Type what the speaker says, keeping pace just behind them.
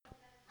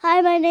Hi,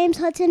 my name's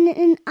Hudson,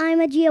 and I'm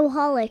a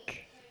Geoholic.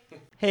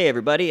 Hey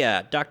everybody,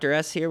 Dr.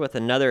 S here with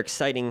another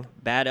exciting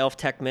Bad Elf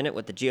Tech Minute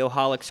with the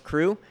Geoholics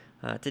crew.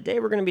 Today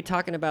we're going to be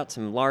talking about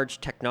some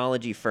large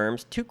technology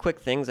firms. Two quick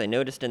things I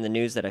noticed in the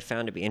news that I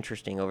found to be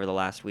interesting over the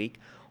last week.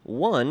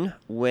 One,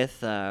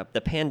 with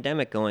the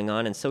pandemic going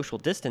on and social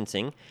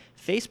distancing,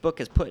 Facebook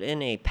has put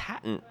in a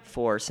patent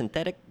for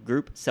synthetic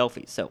group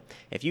selfies. So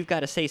if you've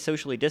got to stay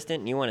socially distant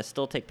and you want to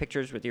still take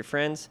pictures with your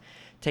friends,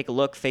 take a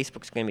look.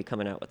 Facebook's going to be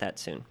coming out with that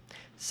soon.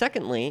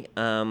 Secondly,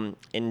 in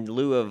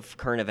lieu of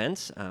current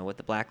events, with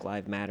the Black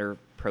Lives Matter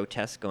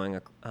protests going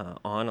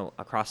on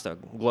across the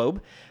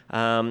globe,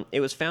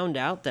 it was found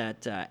out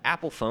that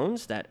Apple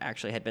phones that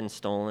actually had been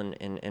stolen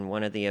in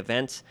one of the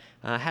events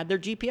had their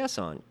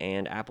GPS on,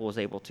 and Apple was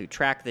able to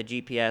track the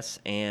GPS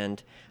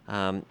and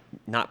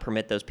not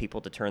permit those people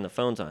to turn the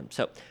phones on.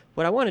 So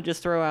what I want to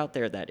just throw out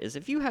there that is,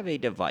 if you have a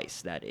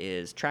device that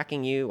is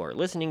tracking you or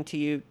listening to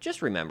you,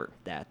 just remember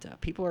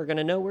that people are going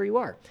to know where you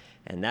are.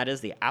 And that is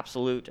the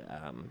absolute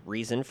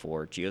reason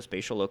for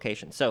geospatial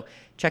location. So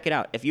check it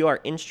out. If you are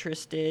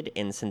interested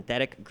in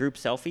synthetic group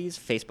selfies,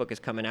 Facebook is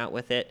coming out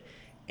with it.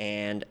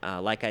 And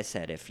like I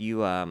said, if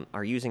you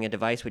are using a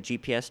device with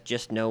GPS,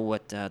 just know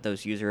what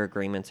those user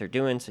agreements are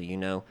doing so you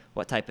know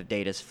what type of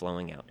data is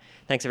flowing out.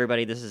 Thanks,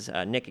 everybody. This is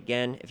Nick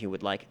again. If you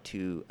would like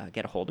to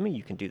get a hold of me,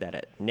 you can do that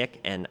at Nick,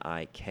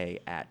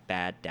 N-I-K, at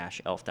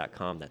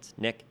bad-elf.com. That's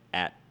Nick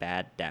at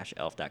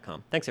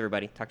bad-elf.com. Thanks,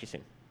 everybody. Talk to you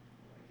soon.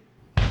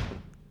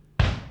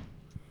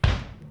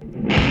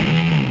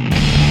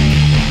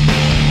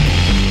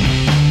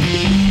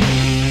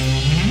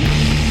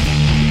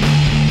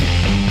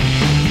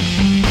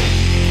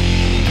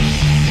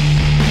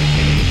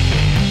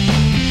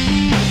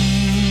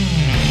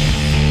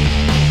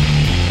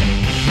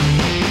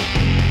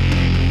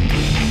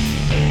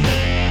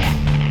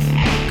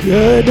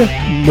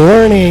 Good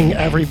morning,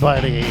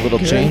 everybody. Little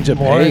Good change of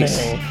morning.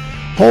 pace.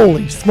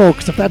 Holy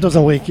smokes, if that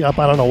doesn't wake you up,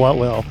 I don't know what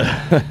will.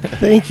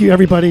 Thank you,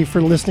 everybody,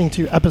 for listening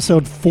to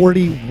episode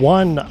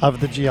 41 of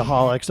the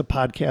Geoholics, a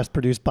podcast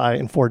produced by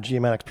and for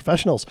geomatics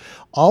professionals,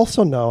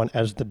 also known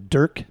as the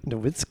Dirk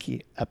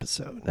Nowitzki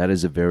episode. That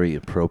is a very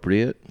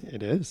appropriate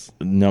It is.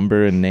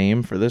 number and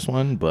name for this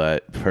one,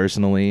 but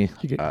personally,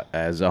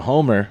 as a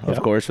homer, of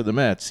Yep. course, for the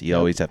Mets, you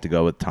always have to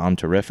go with Tom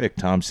Terrific,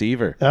 Tom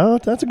Seaver. Oh,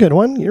 that's a good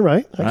one. You're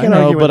right. I can't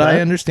know, argue with but that.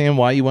 I understand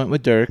why you went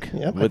with Dirk.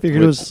 Yep, I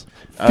figured it was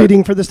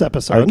fitting for this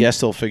episode. Our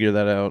guests will figure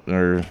that out,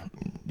 or,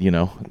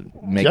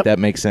 make Yep. that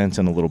make sense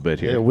in a little bit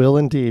here. It will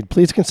indeed.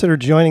 Please consider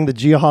joining the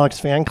Geoholics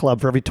fan club.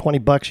 For every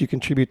 $20 you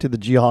contribute to the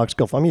Geoholics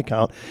GoFundMe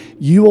account,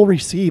 you will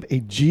receive a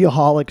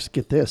Geoholics,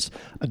 get this,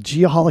 a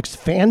Geoholics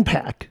fan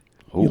pack.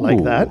 You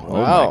like that? Oh,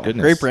 Wow, my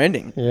goodness. great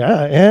branding.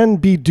 Yeah, and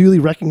be duly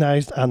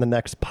recognized on the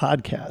next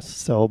podcast.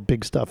 So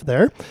big stuff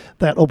there.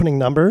 That opening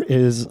number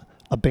is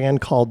a band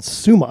called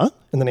SUMA,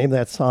 and the name of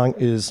that song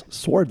is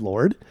Sword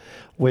Lord,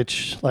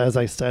 which, as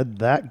I said,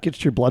 that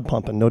gets your blood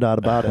pumping, no doubt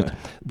about it.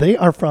 They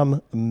are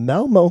from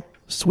Malmo,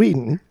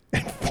 Sweden.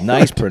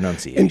 Nice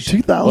pronunciation. In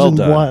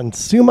 2001,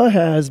 SUMA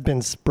has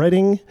been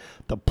spreading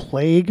the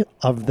plague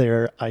of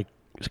their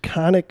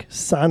iconic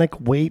sonic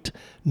weight,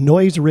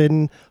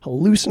 noise-ridden,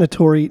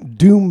 hallucinatory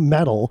doom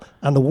metal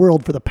on the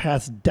world for the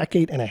past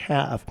decade and a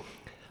half.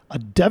 A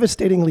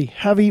devastatingly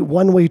heavy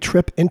one-way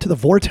trip into the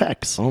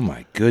vortex. Oh,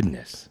 my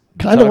goodness.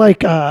 Kind of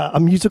like a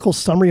musical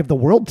summary of the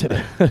world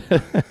today.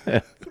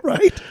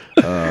 Right?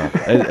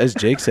 As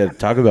Jake said,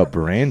 talk about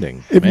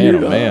branding. If Man,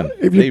 you, oh, man.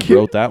 if They you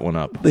wrote that one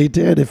up. They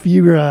did. If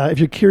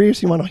you're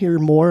curious, you want to hear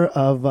more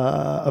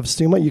of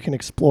SUMA, you can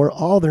explore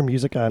all their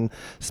music on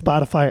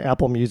Spotify,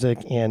 Apple Music,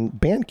 and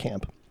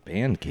Bandcamp.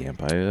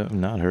 Bandcamp. I have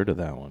not heard of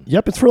that one.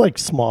 Yep, it's for like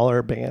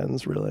smaller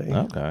bands, really.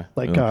 Okay.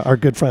 Like our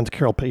good friends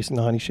Carol Pace and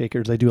the Honey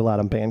Shakers, they do a lot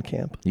on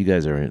Bandcamp. You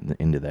guys are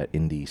into that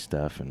indie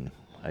stuff, and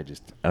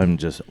I'm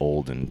just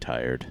old and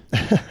tired.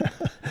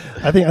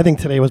 I think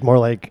today was more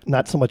like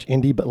not so much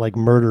indie, but like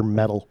murder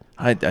metal.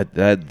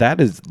 That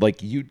is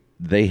like you.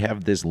 They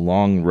have this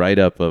long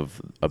write-up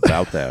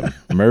about them.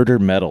 Murder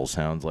metal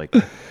sounds like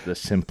the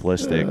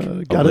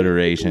simplistic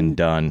alliteration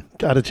done.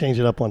 Got to change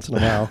it up once in a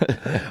while.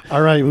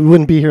 All right, we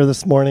wouldn't be here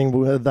this morning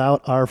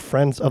without our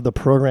friends of the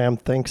program.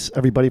 Thanks,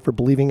 everybody, for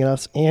believing in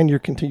us and your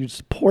continued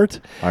support.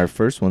 Our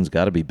first one's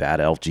got to be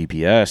Bad Elf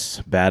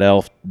GPS,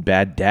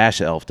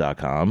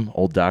 bad-elf.com.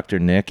 Old Dr.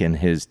 Nick and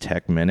his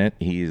Tech Minute.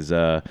 He's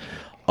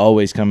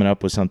always coming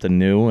up with something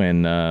new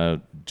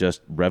and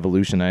just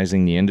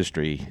revolutionizing the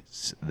industry.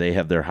 They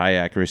have their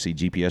high-accuracy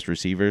GPS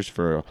receivers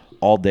for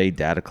all-day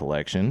data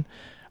collection.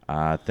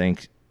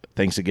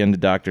 Thanks again to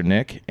Dr.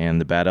 Nick and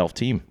the Bad Elf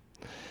team.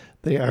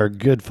 They are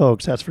good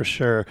folks, that's for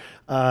sure.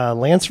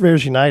 Land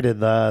Surveyors United,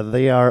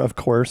 they are, of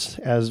course,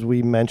 as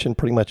we mentioned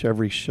pretty much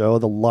every show,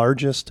 the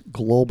largest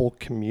global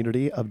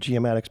community of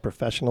geomatics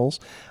professionals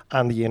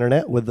on the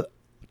internet with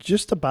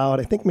just about,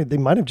 I think they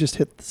might have just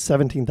hit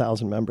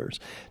 17,000 members.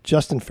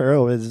 Justin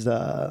Farrow is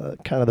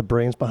kind of the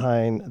brains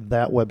behind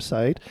that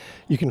website.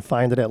 You can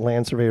find it at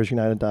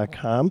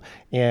landsurveyorsunited.com.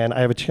 And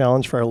I have a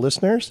challenge for our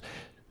listeners.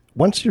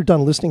 Once you're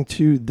done listening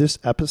to this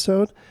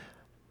episode,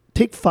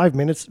 take 5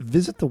 minutes,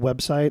 visit the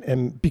website,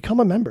 and become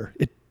a member.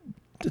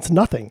 It's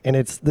nothing, and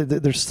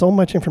there's so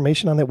much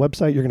information on that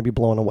website. You're going to be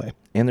blown away.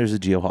 And there's a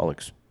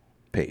Geoholics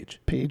page.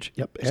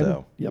 Yep,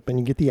 and you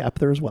can get the app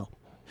there as well.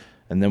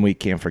 And then we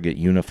can't forget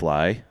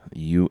Unifly,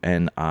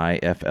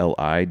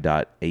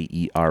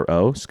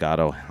 UNIFLI.AERO. Scott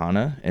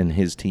Ohana and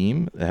his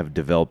team have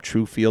developed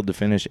true field to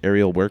finish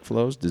aerial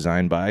workflows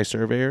designed by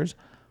surveyors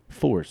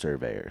for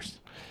surveyors.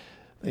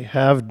 They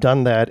have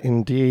done that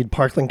indeed.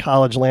 Parkland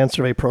College Land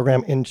Survey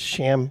Program in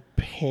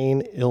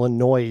Champaign,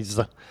 Illinois.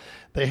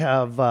 They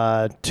have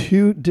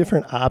 2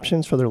 different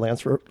options for their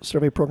land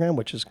survey program,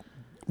 which is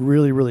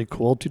really, really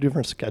cool. 2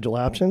 different schedule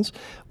options,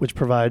 which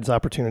provides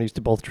opportunities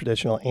to both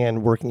traditional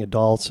and working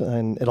adults,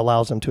 and it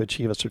allows them to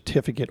achieve a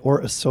certificate or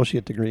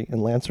associate degree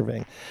in land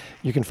surveying.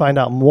 You can find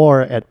out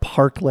more at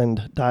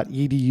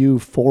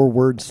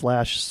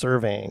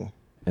parkland.edu/surveying.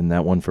 And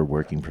that one for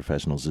working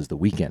professionals is the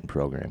weekend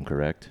program,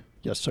 correct?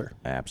 Yes, sir.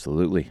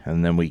 Absolutely.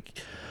 And then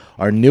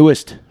our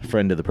newest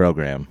friend of the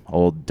program,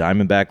 old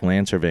Diamondback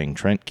Land Surveying,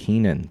 Trent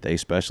Keenan. They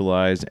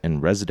specialize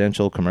in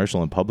residential,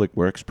 commercial, and public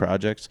works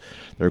projects.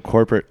 Their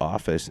corporate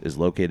office is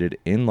located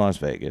in Las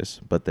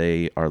Vegas, but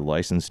they are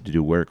licensed to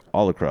do work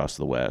all across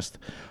the West.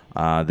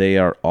 They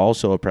are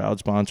also a proud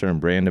sponsor and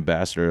brand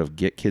ambassador of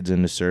Get Kids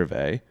Into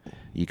Survey.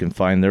 You can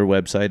find their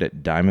website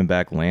at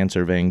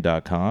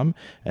diamondbacklandsurveying.com,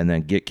 and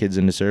then Get Kids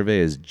Into Survey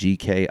is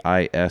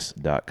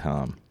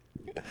gkis.com.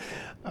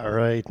 All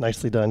right,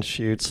 nicely done,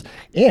 Shoots.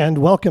 And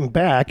welcome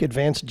back,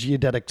 Advanced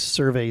Geodetic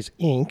Surveys,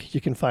 Inc. You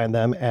can find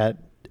them at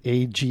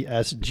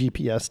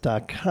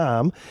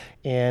agsgps.com,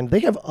 and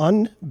they have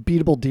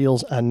unbeatable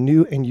deals on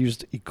new and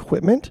used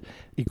equipment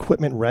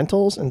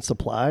rentals, and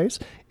supplies.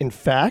 In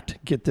fact,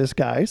 get this,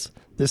 guys.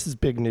 This is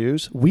big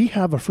news. We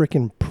have a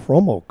freaking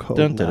promo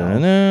code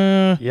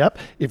now. Yep.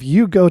 If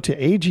you go to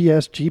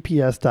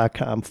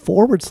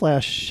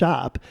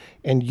agsgps.com/shop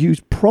and use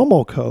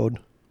promo code,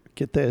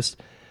 get this,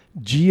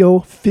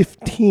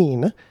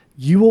 Geo15,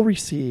 you will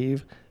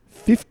receive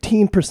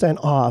 15%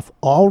 off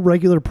all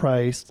regular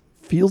price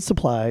field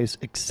supplies,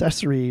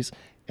 accessories,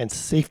 and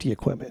safety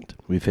equipment.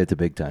 We've hit the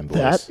big time, boys.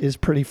 That is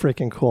pretty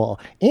freaking cool.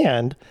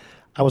 And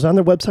I was on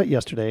their website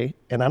yesterday,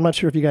 and I'm not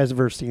sure if you guys have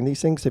ever seen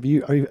these things. Have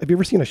you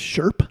ever seen a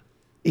Sherp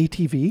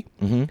ATV?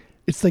 Mm-hmm.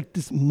 It's like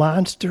this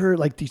monster,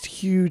 like these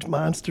huge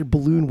monster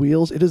balloon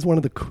wheels. It is one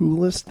of the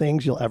coolest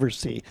things you'll ever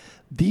see.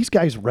 These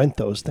guys rent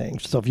those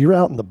things. So if you're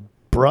out in the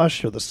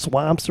brush or the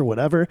swamps or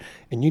whatever,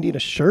 and you need a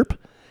Sherp,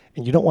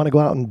 and you don't want to go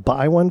out and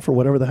buy one for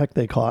whatever the heck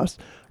they cost,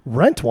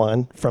 rent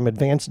one from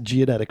Advanced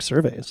Geodetic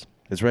Surveys.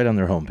 It's right on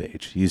their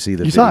homepage. You see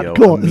the You video. saw it?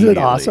 Cool. Isn't it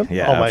awesome?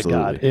 Yeah, oh,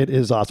 absolutely. my God. It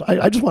is awesome.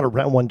 I just want to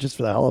rent one just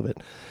for the hell of it.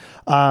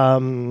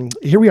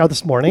 Here we are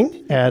this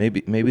morning.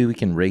 Maybe we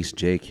can race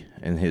Jake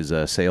in his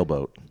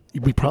sailboat.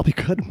 We probably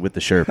could. With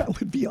the Sherp. That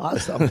would be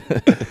awesome.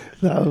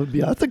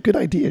 That's a good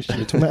idea,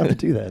 Shoots. We'll have to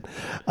do that.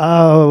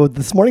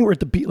 This morning we're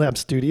at the Beat Lab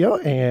studio,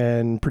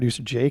 and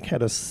producer Jake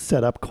had us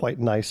set up quite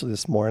nicely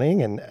this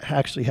morning and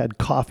actually had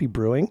coffee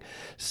brewing.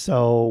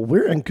 So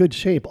we're in good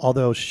shape,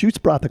 although Shoots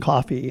brought the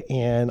coffee,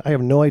 and I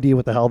have no idea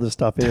what the hell this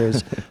stuff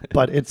is,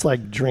 but it's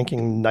like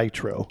drinking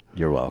nitro.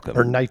 You're welcome.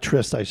 Or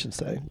nitrous, I should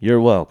say.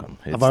 You're welcome.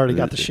 I've already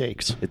got the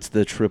shakes. It's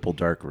the triple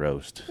dark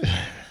roast.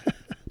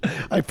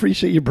 I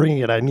appreciate you bringing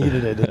it. I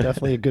needed it. It's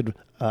definitely a good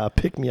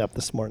pick-me-up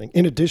this morning,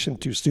 in addition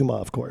to SUMA,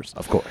 of course.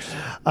 Of course.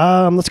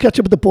 Let's catch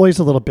up with the boys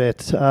a little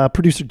bit.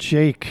 Producer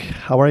Jake,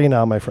 how are you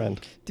now, my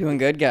friend? Doing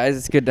good, guys.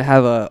 It's good to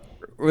have I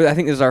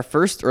think this is our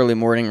first early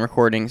morning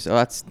recording, so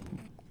that's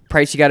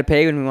price you got to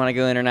pay when we want to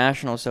go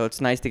international. So it's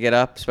nice to get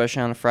up,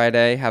 especially on a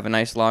Friday, have a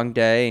nice long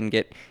day, and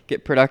get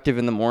productive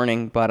in the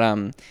morning. But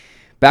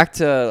back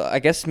to, I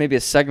guess, maybe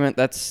a segment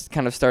that's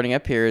kind of starting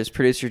up here is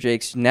Producer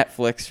Jake's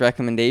Netflix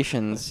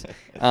recommendations.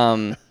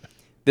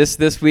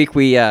 This week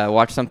we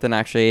watched something,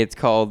 actually. It's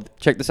called,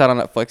 check this out on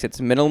Netflix. It's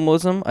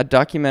Minimalism, a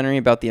documentary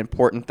about the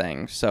important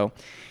things. So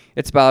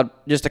it's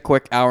about just a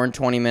quick hour and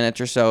 20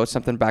 minutes or so. It's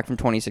something back from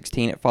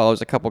 2016. It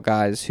follows a couple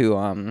guys who,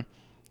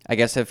 I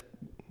guess,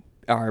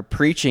 are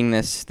preaching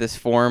this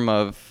form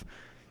of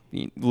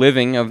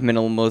living of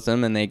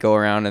minimalism, and they go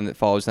around and it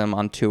follows them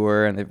on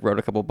tour, and they wrote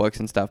a couple books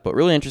and stuff, but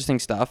really interesting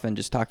stuff, and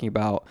just talking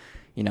about,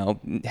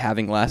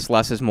 having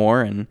less is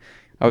more. And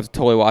I was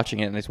totally watching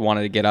it and I just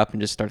wanted to get up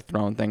and just start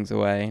throwing things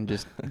away and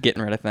just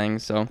getting rid of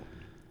things. So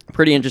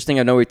pretty interesting.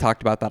 I know we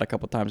talked about that a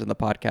couple times in the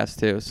podcast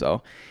too,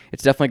 so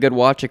it's definitely a good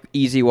watch,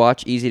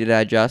 easy to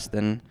digest,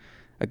 and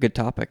a good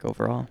topic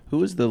overall.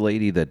 Who is the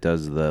lady that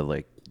does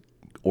the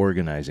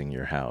organizing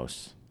your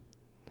house?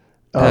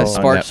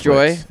 Sparks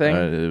Joy thing?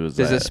 Is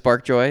this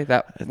Spark Joy?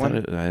 I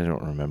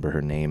don't remember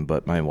her name,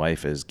 but my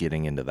wife is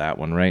getting into that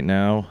one right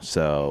now.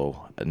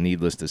 So,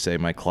 needless to say,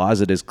 my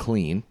closet is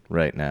clean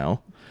right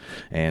now.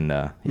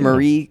 And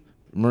Marie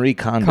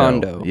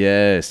Kondo.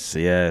 Yes.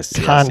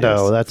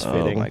 Kondo, that's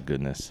fitting. Oh my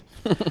goodness.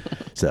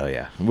 So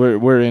yeah,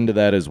 we're into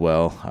that as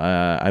well.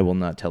 I will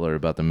not tell her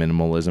about the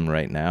minimalism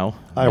right now.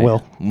 I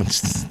will.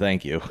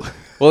 Thank you.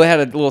 Well, they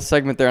had a little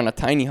segment there on a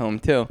tiny home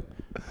too.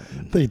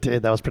 They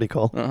did. That was pretty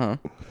cool. Uh-huh.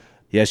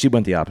 Yeah, she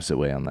went the opposite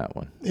way on that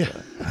one. Yeah.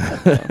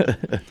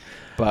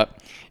 But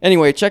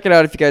anyway, check it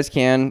out if you guys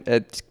can.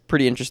 It's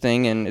pretty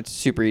interesting and it's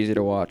super easy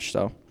to watch.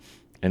 So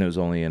And it was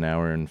only an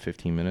hour and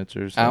 15 minutes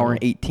or so? hour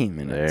and 18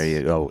 minutes. There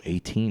you go.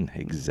 18,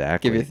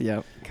 exactly. Give you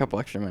a couple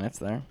extra minutes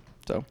there.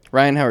 So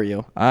Ryan, how are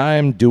you?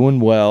 I'm doing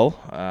well.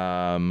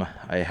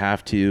 I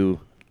have to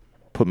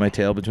put my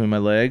tail between my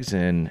legs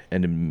and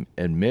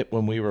admit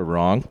when we were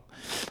wrong.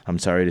 I'm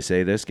sorry to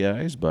say this,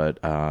 guys,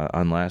 but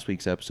on last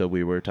week's episode,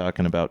 we were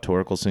talking about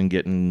Torkelson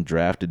getting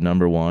drafted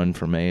 #1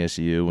 from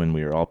ASU, and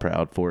we were all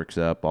proud, forks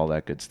up, all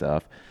that good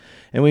stuff.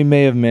 And we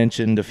may have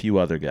mentioned a few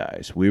other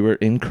guys. We were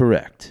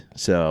incorrect.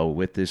 So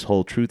with this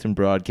whole truth in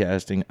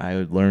broadcasting, I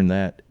would learn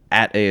that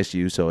at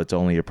ASU, so it's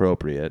only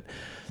appropriate.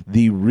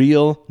 The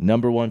real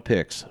 #1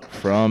 picks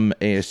from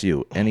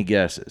ASU. Any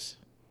guesses?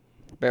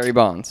 Barry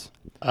Bonds.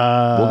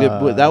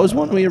 That was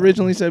one we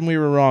originally said we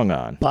were wrong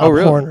on. Bob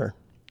really? Horner.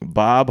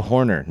 Bob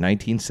Horner,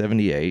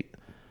 1978.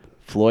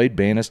 Floyd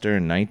Bannister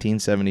in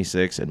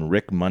 1976, and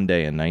Rick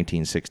Monday in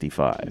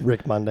 1965.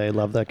 Rick Monday,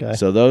 love that guy.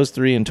 So those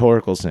three in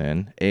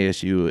Torkelson,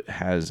 ASU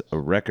has a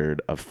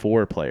record of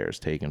 4 players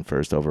taken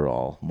first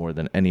overall, more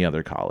than any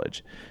other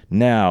college.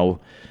 Now,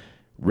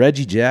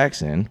 Reggie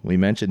Jackson, we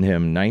mentioned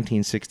him,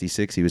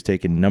 1966. He was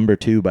taken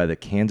 #2 by the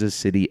Kansas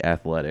City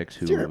Athletics,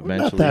 who You're not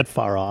eventually that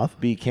far off.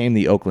 became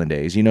the Oakland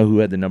A's. You know who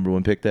had the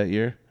 #1 pick that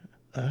year?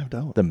 I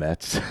don't. The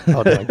Mets.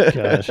 Oh my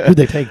gosh, who'd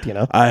they take? Do you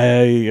know?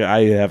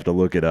 I have to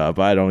look it up.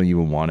 I don't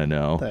even want to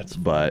know. That's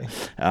but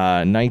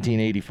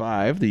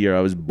 1985, the year I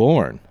was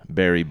born,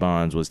 Barry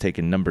Bonds was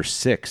taken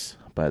 #6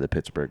 by the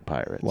Pittsburgh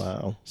Pirates.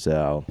 Wow.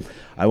 So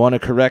I want to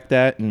correct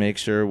that and make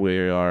sure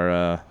we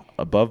are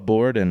above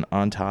board and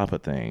on top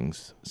of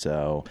things.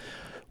 So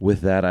with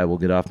that, I will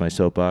get off my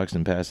soapbox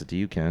and pass it to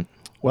you, Kent.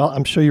 Well,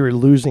 I'm sure you were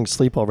losing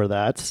sleep over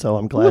that, so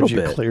I'm glad you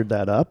bit. cleared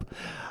that up.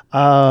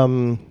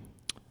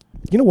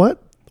 You know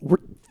what? The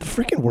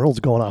freaking world's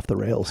going off the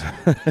rails,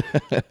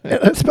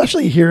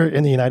 especially here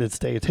in the United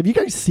States. Have you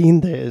guys seen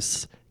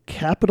this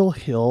Capitol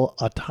Hill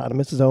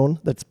autonomous zone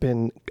that's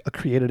been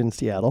created in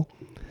Seattle?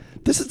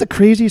 This is the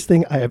craziest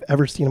thing I have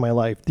ever seen in my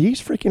life. These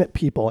freaking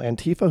people,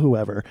 Antifa,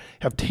 whoever,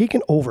 have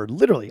taken over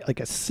literally like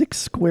a 6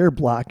 square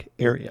block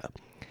area.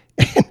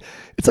 And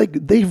it's like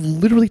they've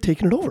literally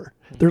taken it over.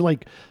 They're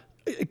like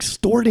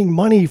extorting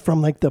money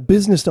from like the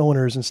business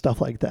owners and stuff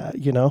like that,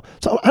 you know?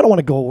 So I don't want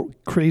to go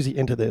crazy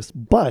into this,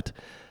 but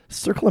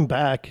circling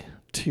back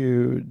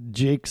to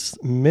Jake's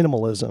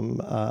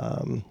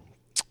minimalism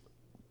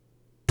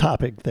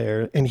topic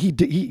there, and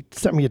he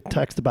sent me a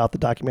text about the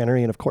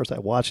documentary, and of course I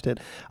watched it.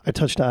 I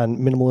touched on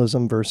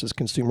minimalism versus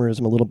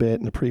consumerism a little bit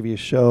in the previous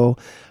show.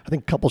 I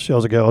think a couple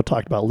shows ago I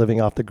talked about living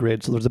off the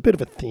grid, so there's a bit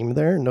of a theme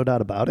there, no doubt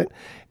about it.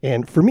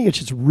 And for me, it's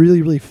just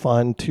really, really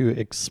fun to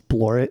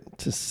explore it,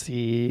 to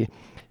see,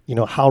 you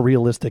know, how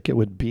realistic it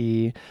would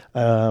be.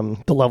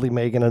 The lovely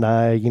Megan and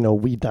I, you know,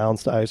 we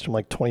downsized from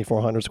like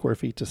 2,400 square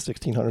feet to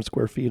 1,600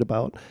 square feet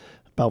about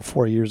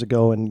 4 years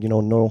ago, and, you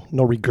know,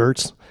 no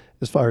regrets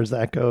as far as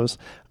that goes.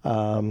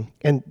 And,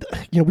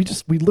 you know,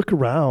 we look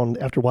around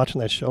after watching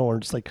that show and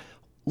just like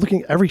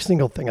looking at every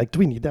single thing. Like, do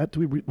we need that?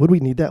 Would we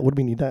need that? Would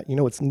we need that? You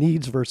know, it's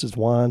needs versus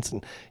wants,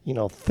 and, you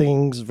know,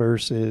 things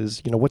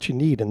versus, you know, what you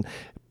need. And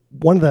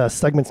one of the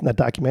segments in that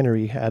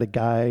documentary had a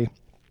guy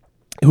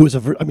who was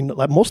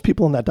like most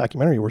people in that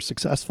documentary were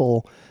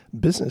successful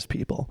business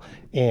people.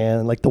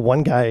 And like the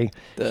one guy,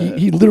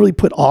 he literally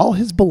put all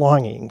his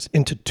belongings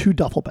into 2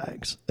 duffel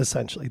bags,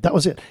 essentially. That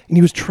was it. And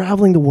he was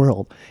traveling the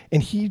world.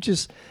 And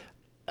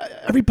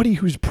everybody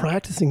who's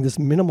practicing this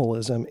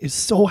minimalism is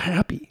so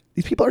happy.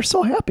 These people are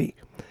so happy.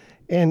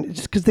 And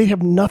just because they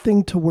have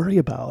nothing to worry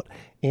about.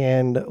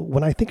 And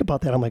when I think about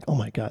that, I'm like, oh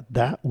my God,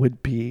 that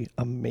would be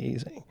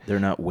amazing. They're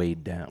not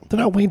weighed down. They're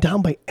not weighed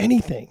down by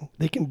anything.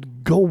 They can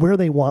go where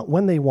they want,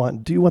 when they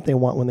want, do what they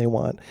want when they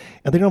want.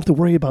 And they don't have to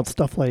worry about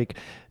stuff like,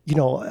 you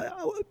know,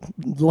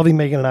 loving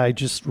Megan and I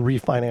just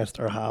refinanced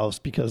our house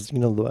because, you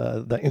know,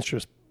 the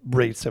interest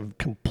rates have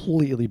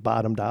completely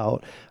bottomed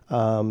out.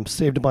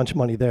 Saved a bunch of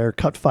money there,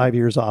 cut 5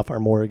 years off our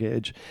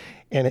mortgage.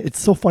 And it's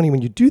so funny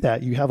when you do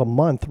that, you have a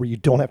month where you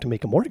don't have to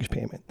make a mortgage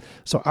payment.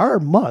 So our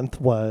month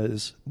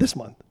was this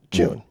month,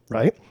 June,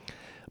 right?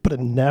 But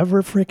it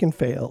never freaking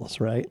fails,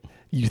 right?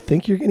 You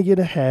think you're going to get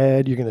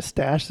ahead, you're going to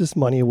stash this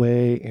money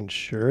away, and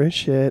sure as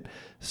shit,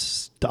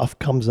 stuff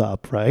comes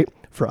up, right?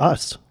 For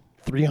us,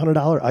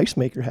 $300 ice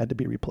maker had to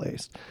be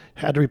replaced.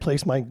 Had to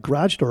replace my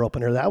garage door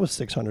opener. That was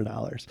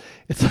 $600.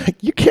 It's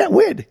like, you can't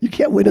win. You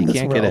can't win in this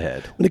world. You can't get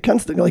ahead. When it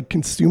comes to like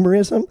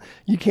consumerism,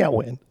 you can't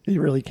win.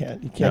 You really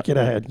can't. You can't get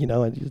ahead. You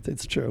know,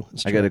 it's true.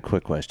 It's true. I got a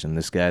quick question.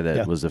 This guy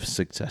that was a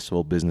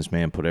successful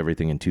businessman put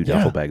everything in 2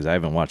 duffel bags. I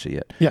haven't watched it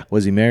yet. Yeah.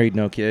 Was he married?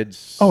 No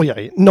kids? Oh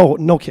yeah. No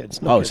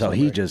kids. No kids, so no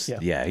he married. just,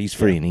 he's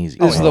free and easy.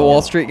 This is the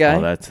Wall Street guy?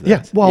 Oh, that's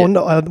Yeah. Well,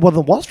 no. Well,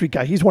 the Wall Street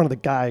guy. He's one of the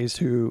guys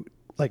who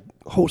like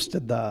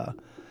hosted the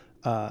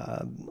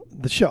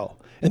show,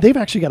 and they've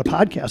actually got a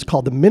podcast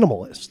called The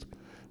Minimalist.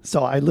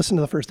 So I listened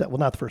to the first,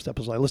 not the first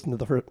episode. I listened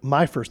to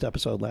my first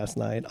episode last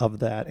night of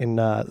that, and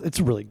it's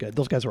really good.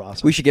 Those guys are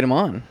awesome. We should get him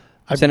on.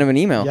 Send him an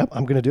email. Yep,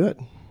 I'm going to do it.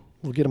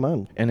 we'll get him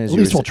on. And At as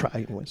least we'll try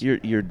anyways.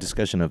 Your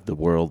discussion of the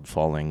world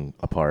falling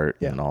apart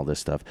Yeah. and all this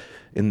stuff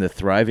in the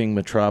thriving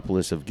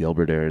metropolis of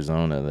Gilbert,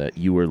 Arizona, that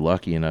you were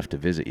lucky enough to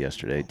visit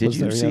yesterday. Did Was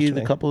you there see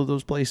yesterday. a couple of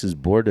those places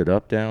boarded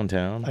up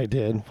downtown? I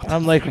did.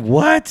 I'm like,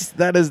 what?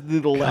 That is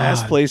the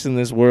last place in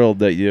this world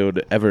that you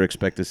would ever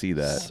expect to see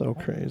that. So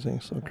crazy,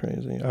 so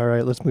crazy. All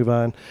right, let's move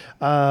on.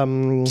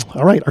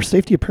 All right, our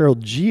safety apparel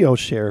geo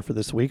share for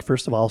this week.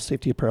 First of all,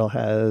 safety apparel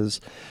has,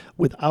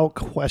 without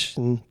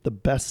question, the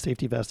best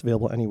safety vest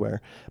available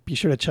anywhere. Be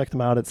sure to check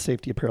them out at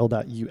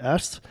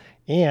safetyapparel.us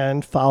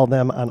and follow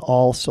them on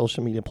all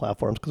social media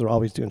platforms because they're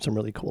always doing some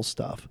really cool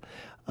stuff.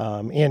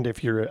 And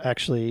if you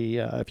actually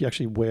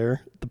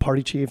wear the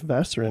Party Chief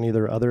vest or any of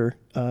their other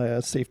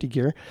safety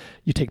gear,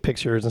 you take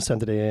pictures and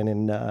send it in.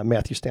 And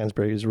Matthew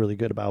Stansberry is really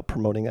good about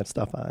promoting that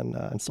stuff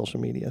on social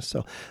media.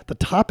 So the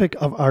topic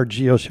of our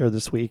geo share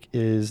this week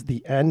is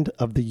the end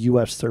of the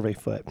U.S. survey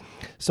foot.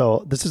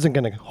 So this isn't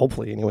going to,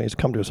 hopefully anyways,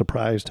 come to a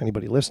surprise to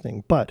anybody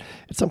listening, but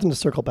it's something to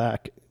circle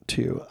back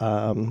to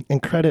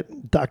and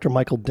credit Dr.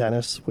 Michael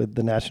Dennis with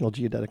the National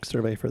Geodetic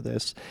Survey for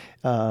this.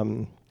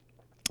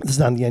 This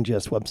is on the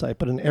NGS website,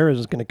 but an era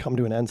is going to come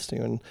to an end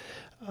soon.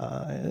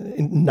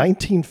 In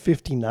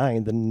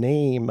 1959, the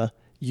name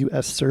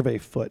U.S. survey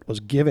foot was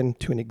given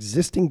to an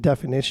existing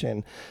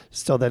definition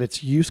so that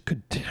its use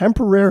could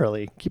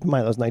temporarily, keep in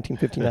mind that was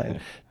 1959,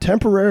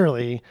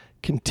 temporarily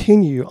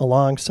continue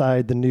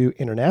alongside the new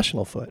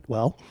international foot.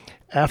 Well,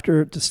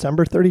 after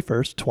December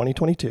 31st,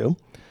 2022,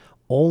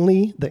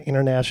 only the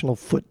international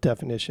foot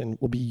definition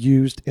will be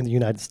used in the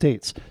United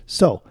States.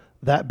 So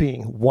that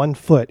being 1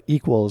 foot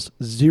equals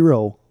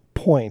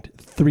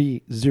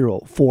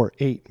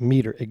 0.3048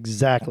 meter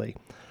exactly.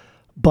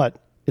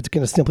 But it's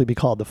going to simply be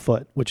called the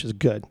foot, which is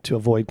good to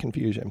avoid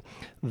confusion.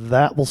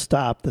 That will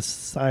stop the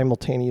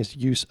simultaneous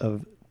use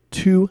of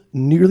two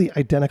nearly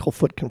identical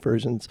foot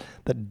conversions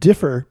that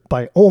differ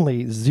by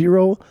only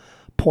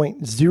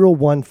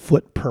 0.01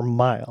 foot per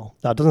mile.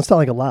 Now, it doesn't sound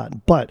like a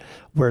lot, but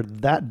where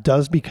that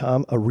does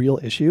become a real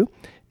issue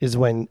is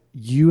when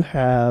you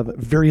have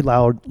very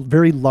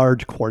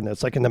large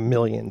coordinates, like in the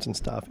millions and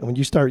stuff. And when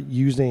you start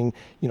using,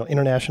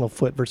 international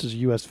foot versus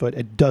U.S. foot,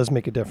 it does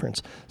make a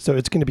difference. So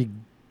it's going to be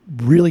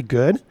really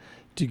good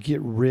to get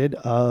rid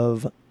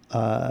of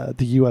the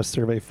U.S.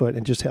 survey foot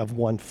and just have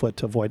 1 foot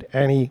to avoid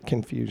any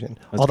confusion.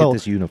 Let's get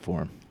this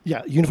uniform.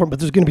 Yeah, uniform, but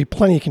there's going to be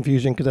plenty of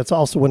confusion because that's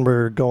also when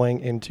we're going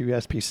into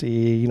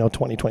SPC,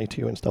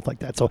 2022 and stuff like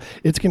that. So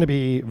it's going to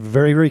be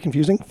very, very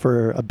confusing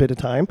for a bit of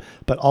time,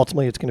 but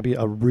ultimately it's going to be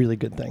a really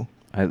good thing.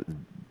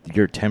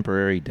 Your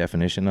temporary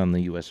definition on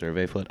the U.S.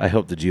 survey foot, I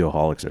hope the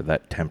Geoholics are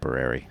that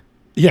temporary.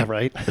 Yeah,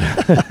 right.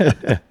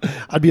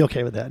 I'd be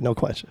okay with that. No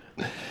question.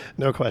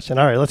 No question.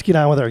 All right, let's get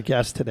on with our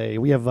guest today.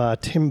 We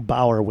have Tim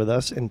Bauer with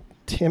us, and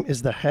Tim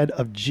is the head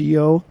of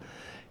Geo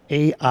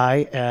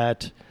AI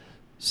at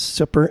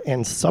Super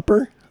and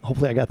Supper.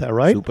 Hopefully I got that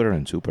right. Super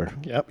and super.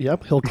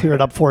 Yep. He'll clear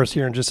it up for us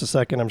here in just a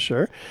second, I'm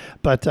sure.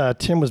 But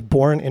Tim was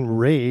born and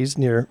raised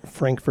near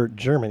Frankfurt,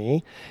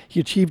 Germany.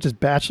 He achieved his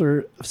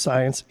Bachelor of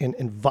Science in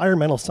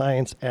Environmental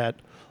Science at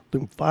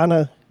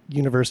Leuphana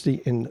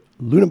University in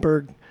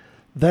Lunenburg,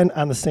 went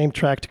on the same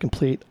track to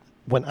complete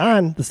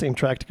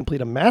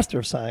a Master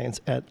of Science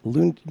at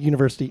Lund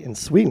University in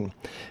Sweden.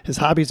 His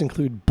hobbies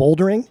include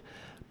bouldering,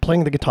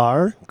 playing the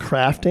guitar,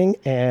 crafting,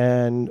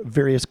 and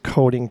various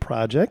coding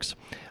projects.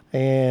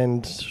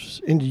 And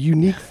a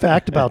unique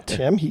fact about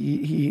Tim,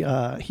 he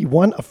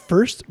won a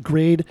first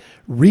grade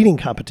reading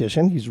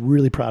competition. He's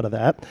really proud of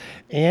that.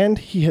 And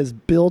he has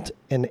built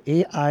an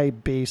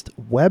AI-based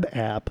web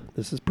app,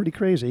 this is pretty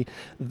crazy,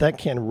 that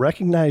can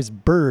recognize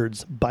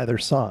birds by their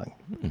song.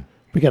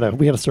 We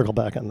gotta circle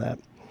back on that.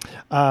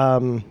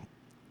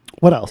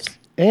 What else?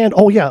 And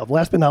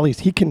last but not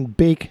least, he can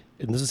bake,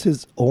 and this is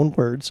his own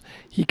words,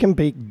 he can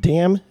bake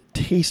damn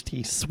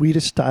tasty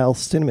Swedish style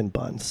cinnamon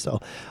buns. So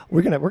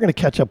we're gonna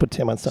catch up with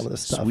Tim on some of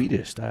this stuff.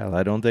 Swedish style.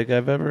 I don't think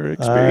I've ever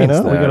experienced I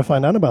know, that. we gotta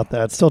find out about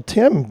that. So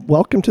Tim,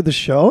 welcome to the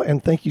show,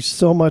 and thank you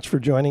so much for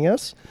joining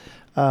us.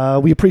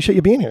 We appreciate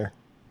you being here.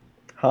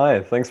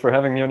 Hi, thanks for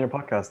having me on your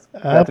podcast.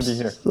 Glad to be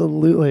here.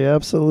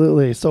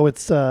 Absolutely. So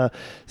it's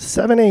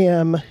 7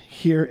 a.m.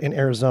 here in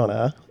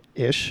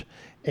Arizona-ish,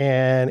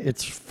 and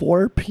it's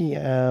 4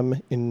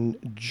 p.m. in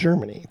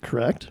Germany,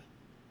 correct?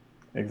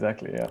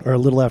 Exactly, yeah. Or a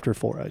little after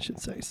 4, I should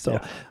say. So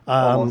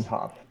Almost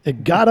half.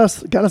 it got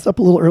us up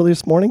a little early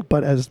this morning,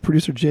 but as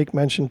producer Jake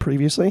mentioned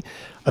previously,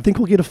 I think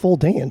we'll get a full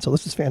day in, so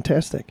this is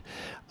fantastic.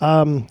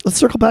 Let's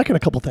circle back on a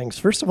couple things.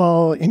 First of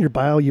all, in your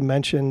bio, you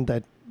mentioned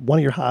that one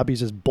of your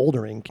hobbies is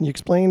bouldering. Can you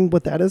explain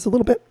what that is a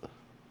little bit?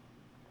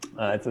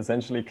 It's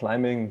essentially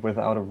climbing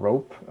without a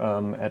rope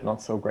at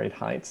not so great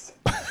heights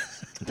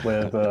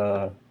with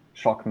a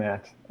shock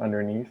mat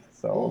underneath.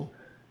 So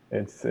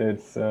it's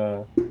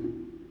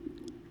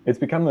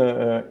become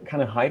a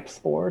kind of hype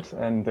sport,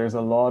 and there's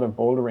a lot of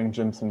bouldering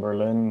gyms in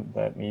Berlin.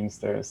 That means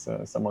there's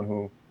someone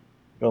who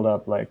built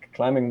up like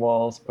climbing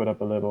walls, put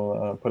up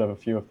a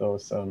few of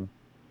those.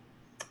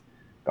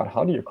 God,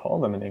 how do you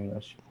call them in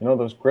English?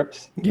 Those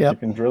grips Yep. you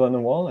can drill in the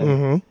wall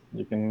and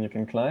you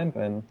can climb.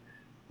 And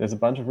there's a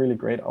bunch of really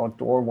great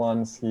outdoor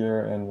ones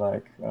here and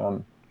like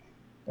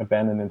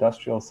abandoned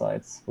industrial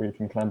sites where you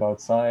can climb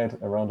outside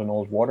around an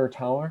old water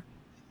tower.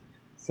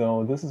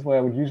 So this is where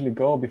I would usually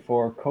go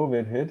before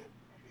COVID hit.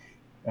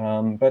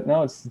 But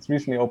now it's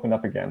recently opened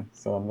up again.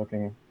 So I'm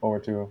looking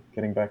forward to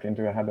getting back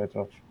into a habit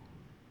of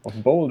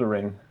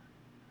bouldering.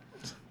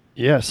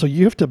 Yeah, so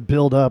you have to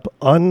build up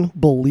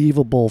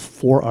unbelievable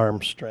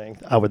forearm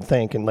strength, I would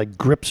think, and like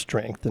grip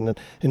strength, and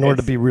in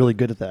order to be really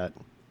good at that.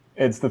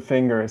 It's the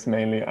fingers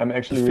mainly. I'm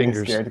actually really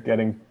scared of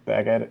getting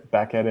back at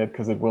it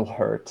because it will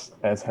hurt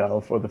as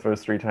hell for the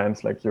first 3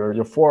 times. Like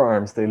your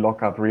forearms, they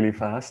lock up really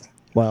fast.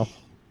 Wow.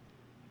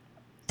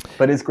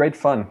 But it's great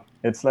fun.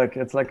 It's like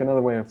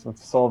another way of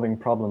solving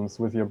problems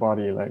with your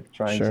body, like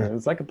trying to.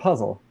 It's like a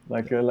puzzle,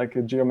 like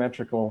a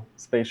geometrical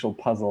spatial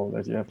puzzle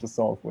that you have to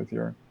solve with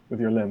your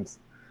limbs.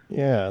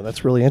 Yeah,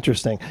 that's really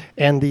interesting.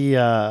 And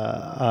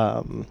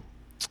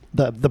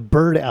the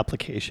bird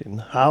application.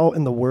 How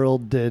in the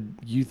world did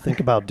you think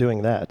about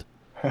doing that?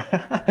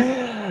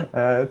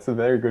 That's a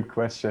very good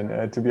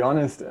question. To be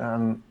honest,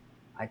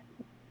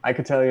 I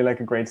could tell you like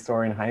a great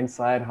story in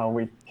hindsight how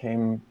we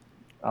came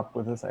up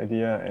with this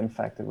idea. In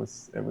fact, it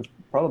was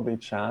probably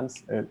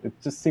chance. It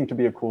just seemed to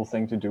be a cool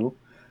thing to do.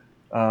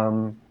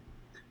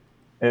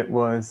 It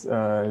was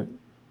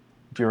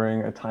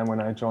during a time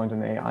when I joined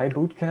an AI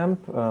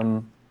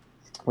bootcamp,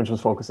 which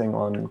was focusing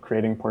on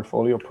creating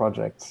portfolio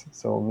projects.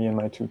 So me and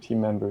my 2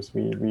 team members,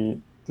 we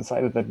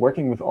decided that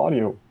working with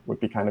audio would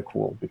be kind of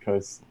cool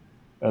because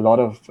a lot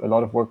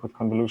of work with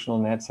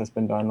convolutional nets has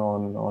been done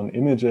on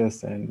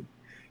images and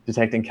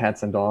detecting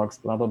cats and dogs,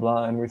 blah, blah,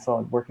 blah. And we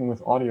thought working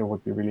with audio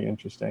would be really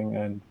interesting.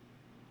 And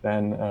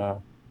then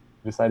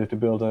decided to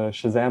build a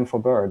Shazam for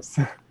birds.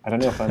 I don't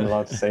know if I'm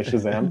allowed to say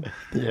Shazam.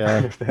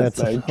 Yeah, that's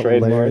like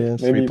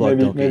hilarious.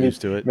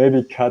 Trademark.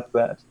 Maybe cut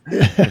that.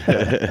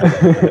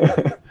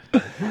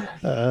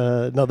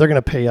 No, they're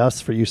going to pay us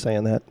for you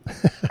saying that.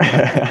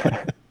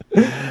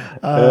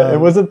 It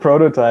was a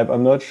prototype.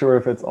 I'm not sure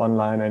if it's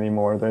online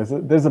anymore.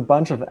 There's a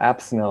bunch of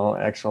apps now,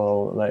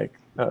 actual like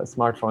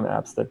smartphone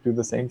apps that do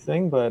the same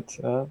thing, but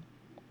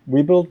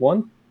we built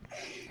one.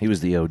 He was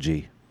the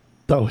OG.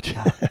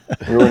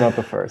 We were not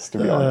the first, to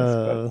be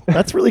honest. But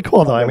that's really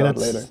cool, though. I mean,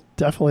 it's later.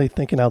 Definitely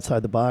thinking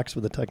outside the box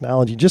with the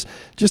technology. Just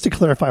to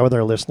clarify with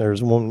our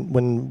listeners,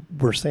 when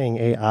we're saying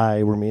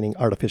AI, we're meaning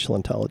artificial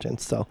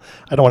intelligence. So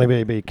I don't want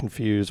anybody to be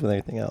confused with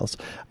anything else.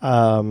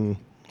 And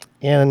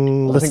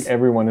I think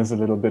everyone is a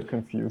little bit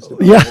confused.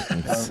 Yeah.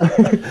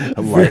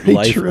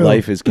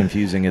 Life is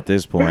confusing at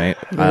this point.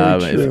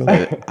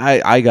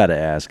 I got to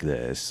ask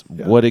this.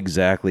 Yeah. What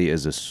exactly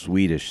is a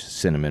Swedish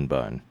cinnamon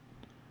bun?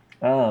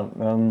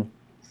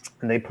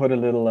 They put a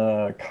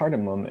little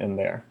cardamom in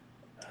there,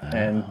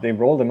 and they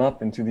roll them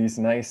up into these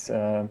nice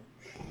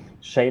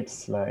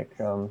shapes. Like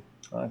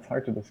it's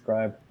hard to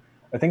describe.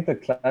 I think the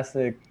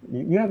classic.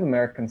 You have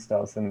American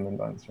style cinnamon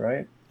buns,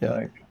 right?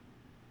 Yeah.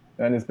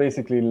 And it's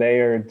basically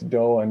layered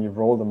dough, and you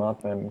roll them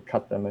up and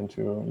cut them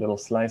into little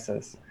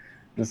slices.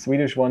 The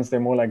Swedish ones, they're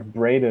more like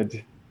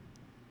braided.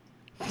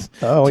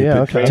 Oh, yeah,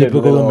 okay.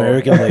 Typical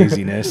American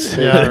laziness.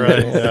 Yeah,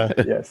 right. Yeah.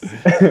 Yes.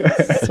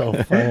 So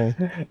funny.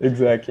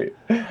 Exactly.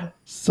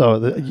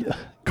 So,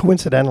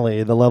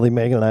 coincidentally, the lovely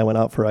Megan and I went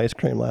out for ice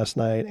cream last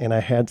night, and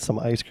I had some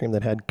ice cream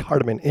that had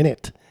cardamom in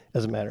it,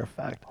 as a matter of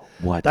fact.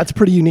 What? That's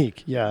pretty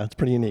unique. Yeah, it's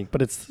pretty unique,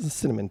 but it's a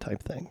cinnamon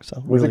type thing.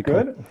 So was really it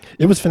good? Cool.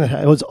 It was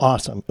fantastic. It was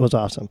awesome. It was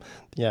awesome.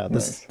 Yeah,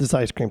 nice. This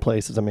ice cream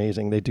place is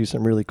amazing. They do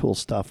some really cool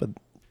stuff with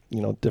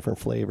different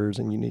flavors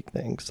and unique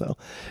things. So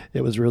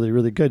it was really,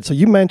 really good. So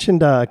you mentioned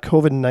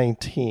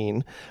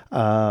COVID-19.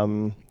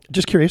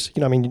 Just curious,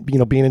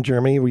 being in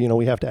Germany,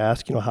 we have to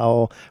ask,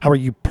 how are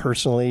you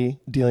personally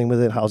dealing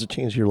with it? How's it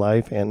changed your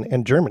life?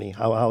 And Germany,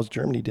 how's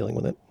Germany dealing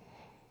with it?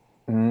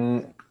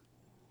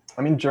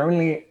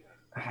 Germany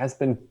has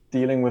been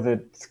dealing with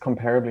it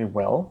comparably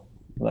well.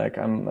 Like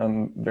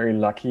I'm very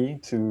lucky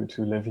to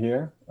live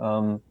here.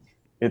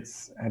 It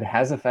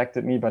has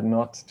affected me, but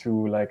not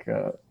to like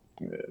a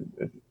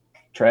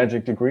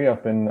tragic degree.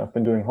 I've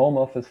been doing home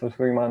office for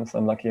 3 months.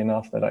 I'm lucky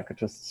enough that I could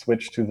just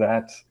switch to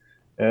that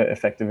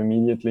effective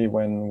immediately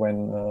when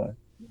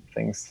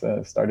things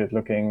started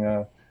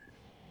looking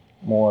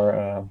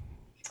more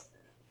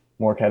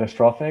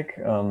catastrophic.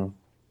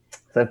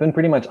 So I've been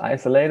pretty much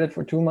isolated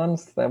for 2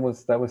 months. That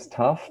was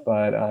tough,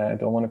 but I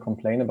don't want to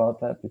complain about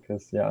that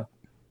because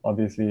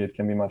obviously it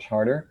can be much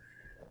harder.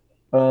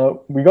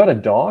 We got a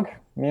dog,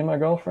 me and my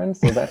girlfriend,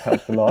 so that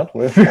helped a lot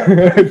with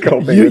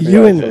coping with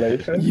the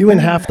isolation. You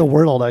and half the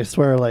world, I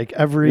swear. Like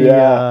every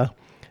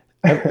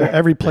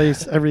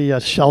place, every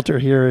shelter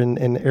here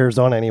in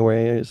Arizona,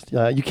 anyway,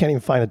 you can't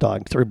even find a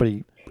dog. It's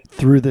everybody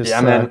through this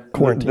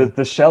quarantine.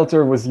 The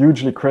shelter was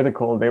hugely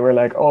critical. They were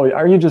like, "Oh,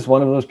 are you just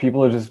one of those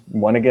people who just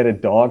want to get a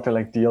dog to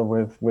like deal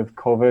with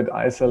COVID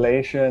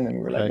isolation?"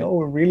 And we're like, "No,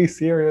 we're really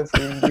serious.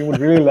 We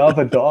would really love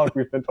a dog.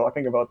 We've been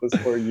talking about this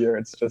for a year.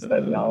 It's just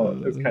that now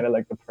it's kind of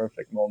like the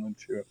perfect moment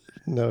to."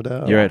 No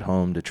doubt. You're at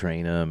home to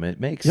train them. It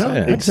makes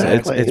sense.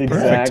 Exactly. It's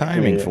perfect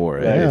timing for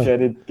it.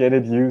 Like, get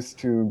it used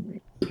to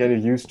get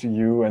it used to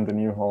you and the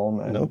new home,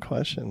 and No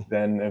question.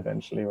 then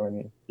eventually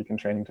when you can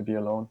train him to be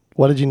alone.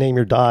 What did you name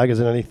your dog? Is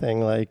it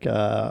anything like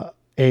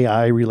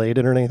AI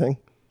related or anything?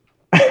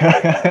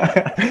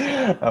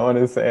 I want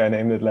to say I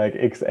named it like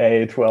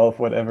XA12,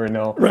 whatever.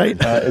 No,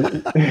 Right.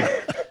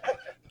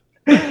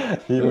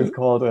 he was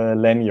called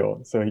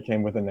Lenyo, so he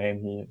came with a name.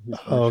 He's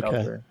from Oh, a okay.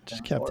 shelter.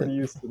 Just Yeah, kept so it. we're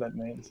used to that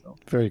name. So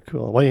Very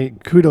cool. Well, hey,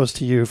 kudos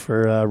to you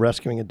for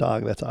rescuing a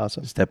dog. That's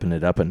awesome. Stepping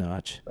it up a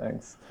notch.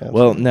 thanks.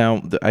 Well,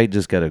 now I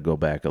just got to go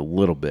back a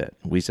little bit.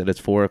 We said it's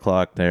 4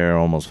 o'clock there,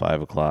 almost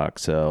 5 o'clock.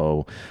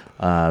 So,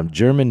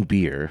 German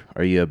beer.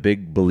 Are you a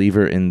big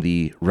believer in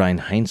the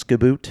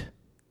Reinheitsgebot?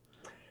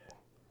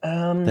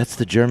 That's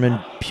the German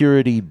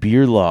purity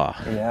beer law.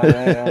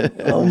 Yeah.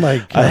 Oh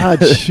my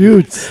God,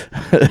 shoot.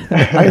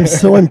 I am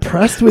so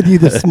impressed with you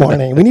this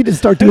morning. We need to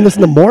start doing this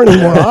in the morning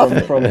more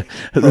often. From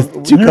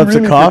 2 you cups of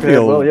really coffee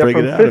prepared will well, yeah, bring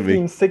from it out of me.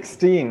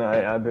 1516,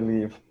 I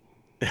believe.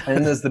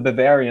 And there's the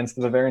Bavarians.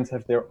 The Bavarians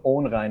have their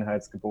own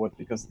Reinheitsgebot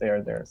because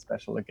they're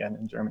special again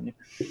in Germany.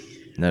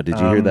 Now, did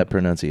you hear that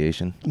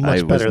pronunciation? Much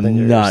I better was than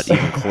yours. not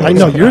even close. I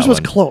know on yours that was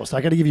one. close. I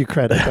got to give you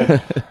credit.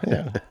 But,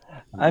 yeah.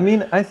 I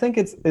mean, I think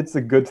it's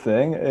a good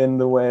thing in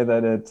the way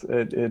that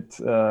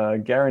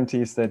it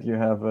guarantees that you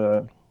have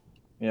a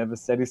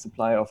steady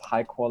supply of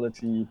high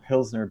quality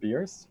Pilsner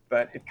beers,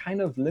 but it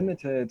kind of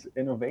limited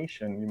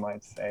innovation, you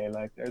might say.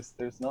 Like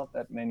there's not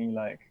that many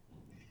like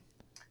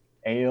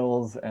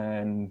ales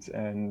and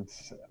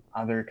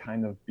other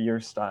kind of beer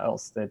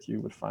styles that you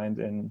would find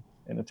in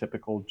a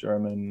typical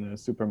German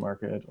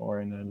supermarket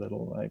or in a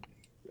little like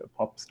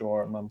pop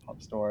store, mom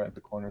pop store at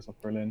the corners of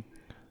Berlin.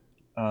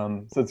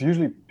 So it's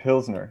usually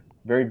Pilsner,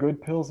 very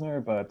good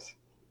Pilsner, but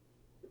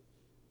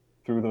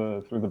through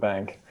the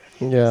bank.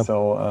 Yeah.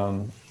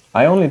 So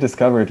I only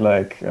discovered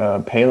like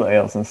pale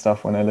ales and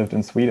stuff when I lived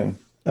in Sweden.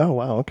 Oh,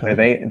 wow.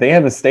 Okay. They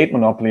have a state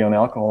monopoly on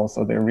alcohol,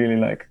 so they're really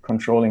like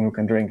controlling who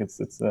can drink. It's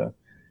a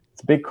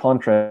big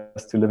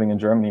contrast to living in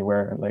Germany,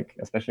 where like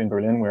especially in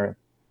Berlin, where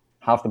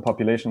half the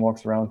population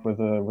walks around with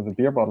a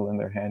beer bottle in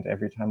their hand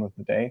every time of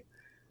the day.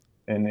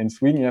 And in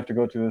Sweden, you have to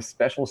go to a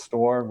special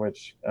store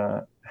which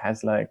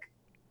has like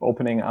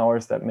opening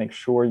hours that make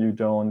sure you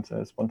don't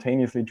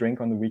spontaneously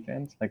drink on the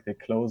weekend. Like they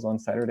close on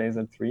Saturdays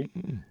at 3,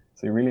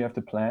 so you really have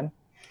to plan.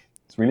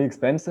 It's really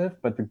expensive,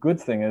 but the good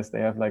thing is they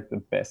have like the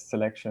best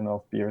selection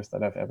of beers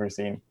that I've ever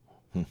seen.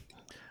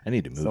 I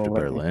need to move So, to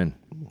like, Berlin.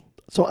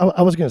 So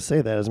I was going to say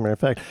that, as a matter of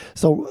fact.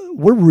 So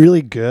we're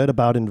really good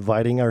about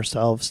inviting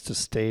ourselves to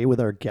stay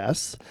with our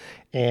guests,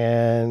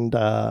 and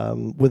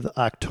with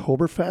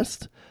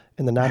Oktoberfest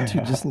in the not too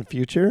distant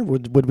future,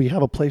 would we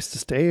have a place to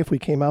stay if we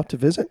came out to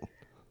visit?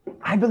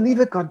 I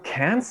believe it got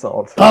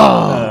canceled.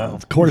 Oh,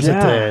 of course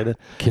yeah. it did.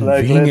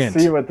 Like Convenient.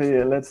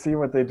 let's see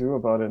what they do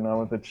about it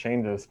now with the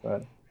changes.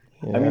 But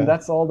I mean Yeah.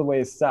 that's all the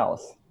way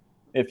south.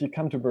 If you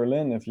come to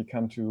Berlin, if you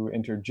come to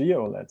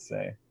Intergeo, let's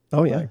say,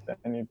 Oh yeah. like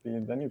then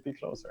you'd be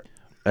closer.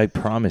 I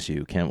promise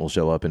you, Kent will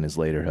show up in his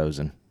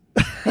lederhosen.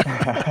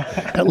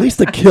 At least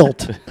a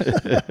kilt.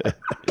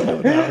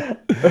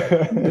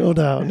 No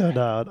doubt, no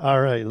doubt. All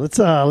right, let's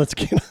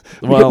get.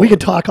 We could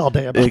talk all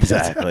day about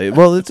Exactly.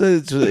 Well, it's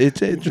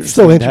interesting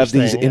so to have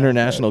these interesting, yeah.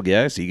 international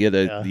guests. You get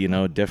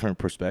a different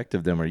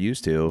perspective than we're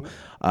used to.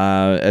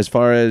 As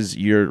far as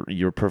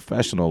your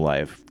professional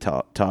life,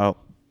 talk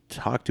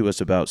to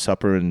us about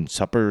super and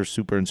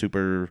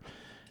super,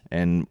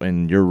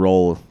 and your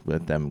role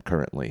with them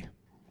currently.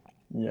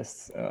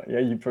 Yes. Yeah.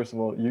 You first of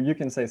all, you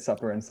can say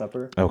supper and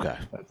supper. Okay.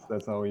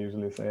 That's how we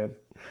usually say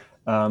it.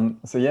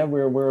 So yeah,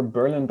 we're a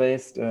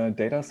Berlin-based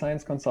data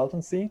science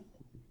consultancy,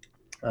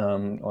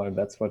 or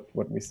that's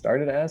what we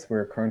started as.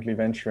 We're currently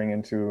venturing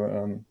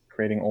into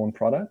creating own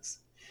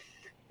products,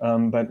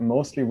 but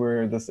mostly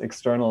we're this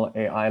external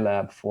AI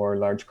lab for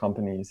large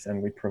companies,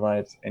 and we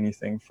provide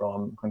anything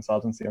from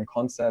consultancy on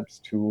concepts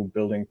to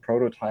building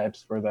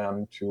prototypes for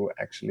them to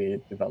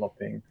actually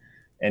developing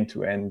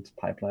end-to-end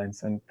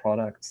pipelines and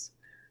products.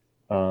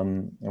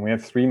 And we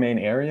have 3 main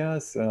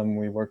areas.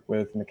 We work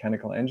with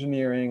mechanical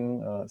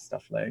engineering,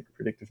 stuff like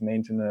predictive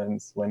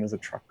maintenance. When is a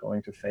truck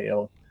going to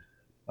fail?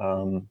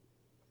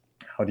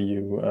 How do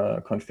you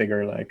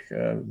configure like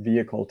a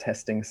vehicle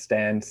testing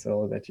stand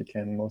so that you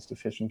can most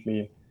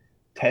efficiently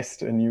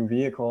test a new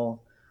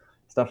vehicle?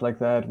 Stuff like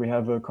that. We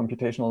have a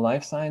computational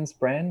life science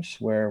branch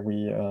where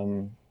we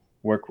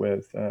work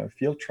with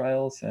field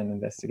trials and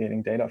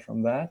investigating data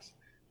from that.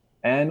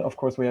 And of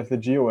course, we have the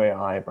Geo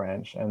AI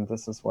branch, and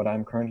this is what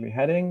I'm currently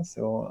heading.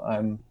 So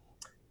I'm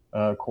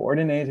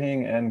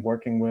coordinating and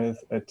working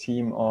with a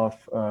team of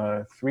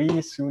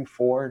 3, soon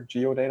 4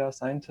 geodata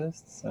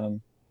scientists.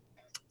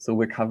 So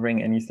we're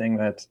covering anything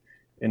that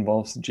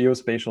involves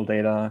geospatial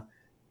data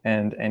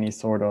and any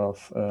sort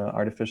of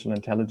artificial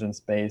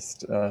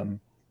intelligence-based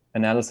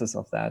analysis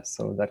of that.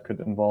 So that could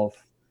involve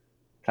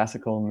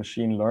classical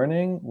machine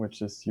learning,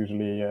 which is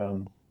usually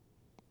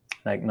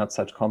like not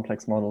such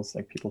complex models.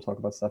 Like people talk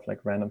about stuff like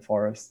random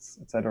forests,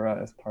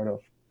 etc., as part of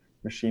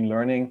machine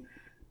learning.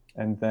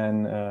 And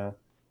then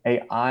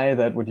AI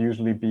that would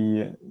usually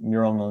be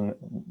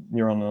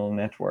neuronal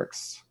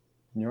networks.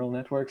 neural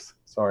networks.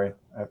 Sorry,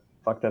 I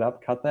fucked that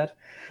up. Cut that.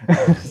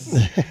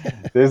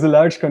 There's a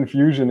large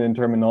confusion in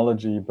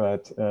terminology,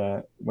 but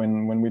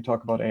when we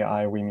talk about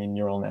AI, we mean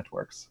neural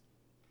networks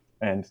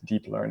and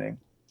deep learning.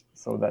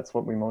 So that's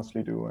what we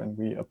mostly do, and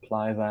we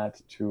apply that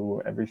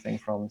to everything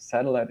from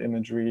satellite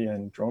imagery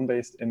and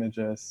drone-based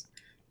images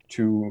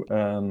to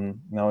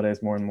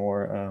nowadays more and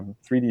more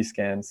 3D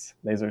scans,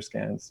 laser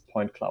scans,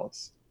 point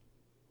clouds.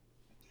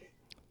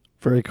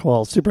 Very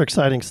cool. Super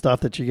exciting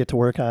stuff that you get to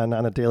work on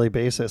a daily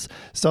basis.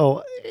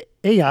 So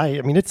AI,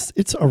 I mean,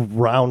 it's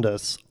around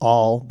us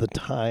all the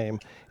time,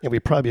 and we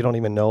probably don't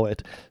even know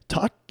it.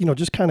 Talk,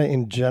 just kind of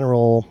in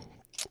general,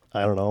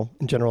 I don't know,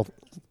 in general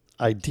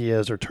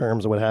ideas or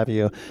terms or what have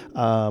you.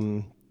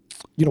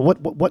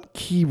 What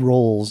key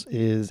roles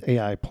is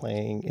AI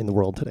playing in the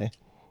world today?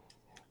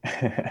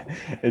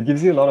 It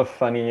gives you a lot of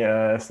funny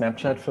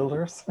Snapchat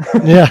filters.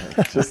 Yeah.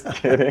 Just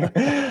kidding.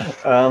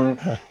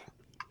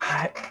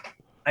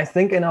 I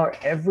think in our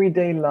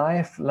everyday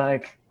life,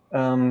 like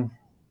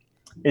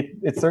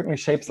it certainly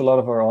shapes a lot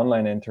of our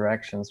online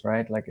interactions,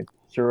 right? Like it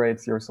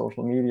curates your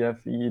social media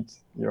feed,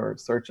 your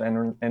search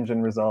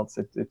engine results.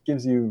 It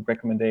gives you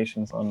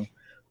recommendations on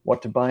what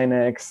to buy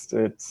next.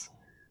 It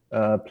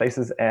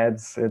places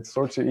ads. It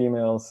sorts your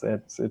emails.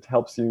 It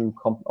helps you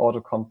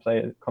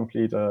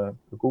complete a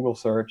Google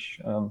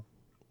search.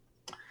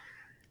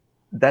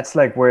 That's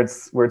like where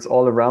it's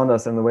all around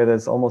us in the way that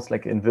it's almost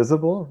like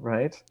invisible,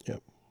 right?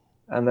 Yep.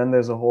 And then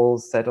there's a whole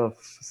set of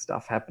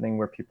stuff happening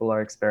where people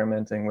are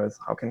experimenting with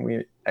how can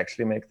we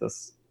actually make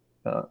this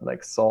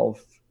like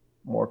solve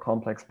more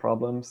complex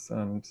problems.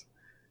 And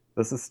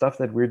this is stuff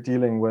that we're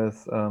dealing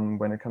with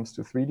when it comes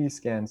to 3D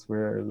scans.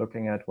 We're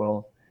looking at,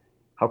 well,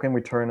 how can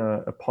we turn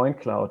a point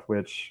cloud,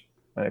 which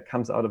when it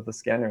comes out of the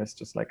scanner is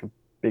just like a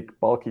big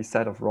bulky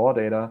set of raw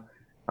data.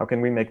 How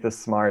can we make this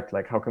smart?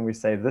 Like how can we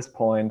say this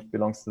point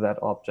belongs to that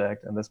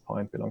object and this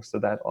point belongs to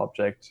that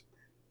object,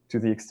 to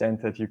the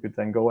extent that you could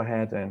then go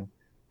ahead and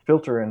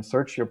filter and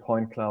search your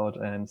point cloud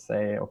and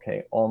say,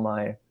 okay, all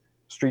my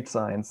street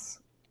signs,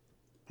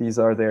 these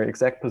are their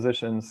exact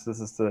positions. This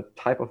is the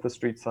type of the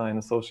street sign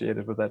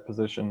associated with that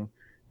position.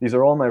 These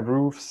are all my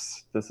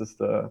roofs. This is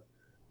the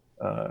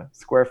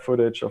square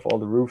footage of all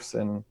the roofs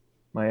in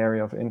my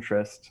area of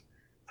interest.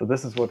 So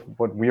this is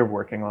what we're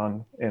working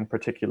on in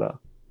particular.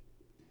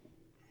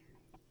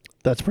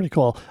 That's pretty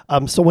cool.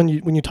 So when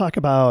you talk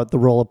about the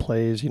role it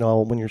plays,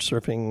 when you're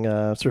surfing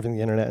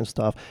the internet and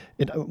stuff,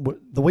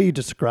 the way you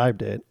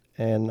described it,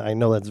 and I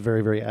know that's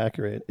very, very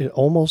accurate. It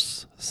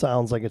almost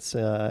sounds like it's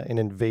an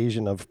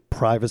invasion of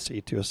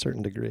privacy to a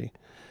certain degree.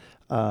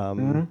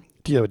 Do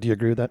you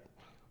agree with that?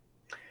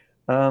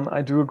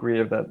 I do agree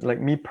with that.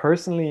 Like me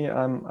personally,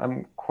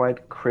 I'm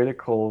quite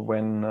critical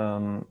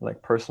when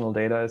like personal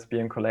data is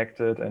being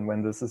collected and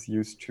when this is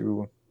used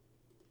to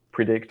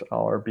predict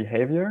our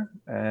behavior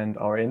and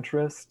our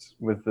interest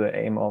with the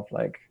aim of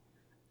like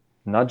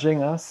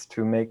nudging us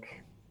to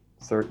make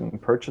certain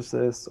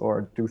purchases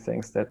or do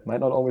things that might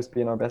not always be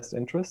in our best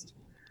interest.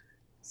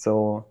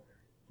 So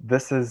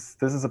this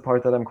is a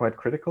part that I'm quite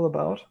critical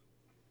about.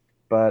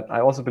 But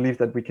I also believe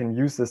that we can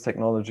use this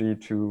technology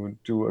to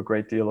do a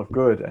great deal of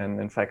good. And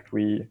in fact,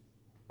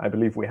 I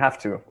believe we have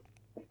to,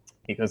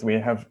 because we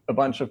have a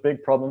bunch of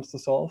big problems to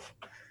solve.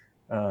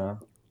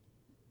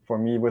 For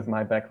me, with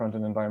my background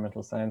in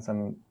environmental science,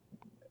 I'm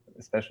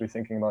especially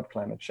thinking about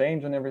climate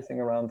change and everything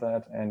around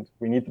that. And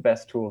we need the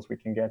best tools we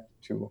can get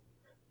to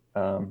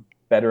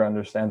better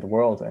understand the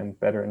world and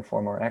better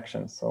inform our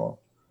actions. So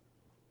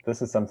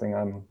this is something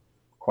I'm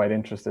quite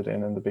interested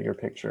in the bigger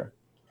picture.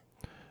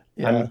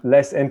 Yeah. I'm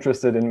less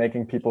interested in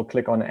making people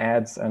click on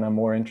ads, and I'm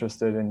more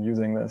interested in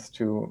using this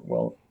to,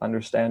 well,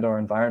 understand our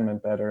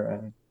environment better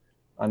and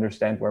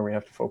understand where we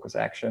have to focus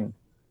action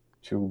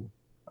to,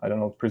 I don't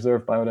know,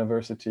 preserve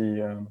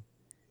biodiversity,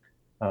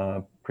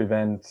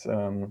 prevent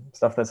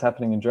stuff that's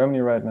happening in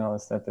Germany right now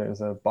is that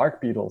there's bark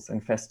beetles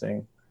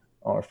infesting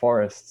our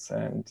forests,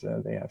 and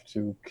they have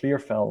to clear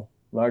fell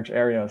large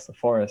areas of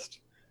forest.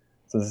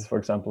 So this is, for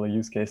example, a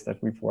use case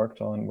that we've worked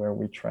on where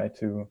we try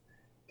to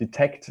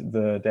detect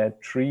the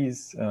dead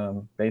trees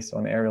based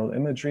on aerial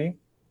imagery.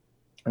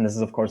 And this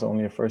is, of course,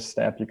 only a first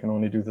step. You can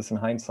only do this in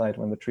hindsight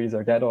when the trees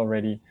are dead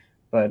already.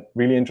 But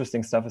really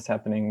interesting stuff is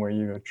happening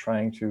where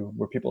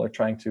people are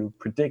trying to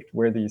predict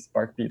where these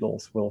bark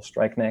beetles will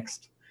strike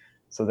next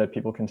so that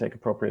people can take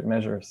appropriate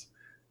measures.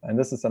 And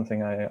this is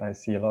something I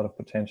see a lot of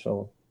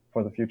potential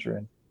for the future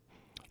in.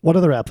 What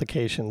other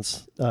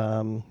applications?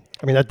 I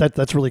mean,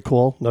 that's really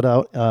cool, no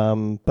doubt.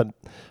 But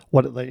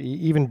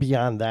even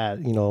beyond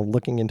that,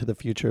 looking into the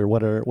future,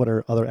 what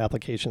are other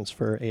applications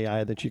for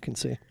AI that you can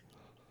see?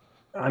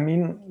 I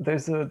mean,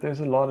 there's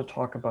a lot of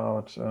talk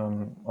about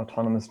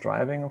autonomous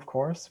driving, of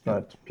course,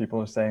 but people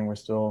are saying we're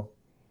still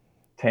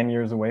 10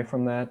 years away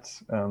from that.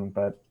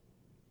 But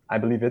I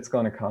believe it's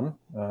going to come.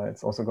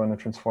 It's also going to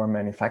transform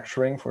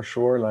manufacturing for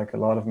sure. Like a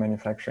lot of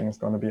manufacturing is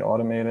going to be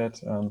automated.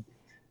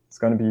 It's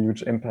going to be a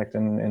huge impact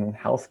in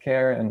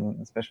healthcare and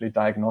especially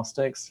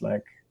diagnostics,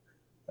 like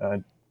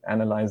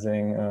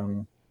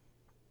analyzing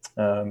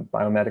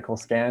biomedical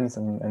scans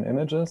and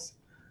images.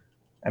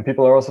 And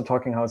people are also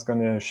talking how it's going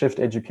to shift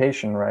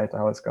education, right?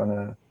 How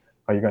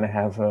you're going to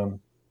have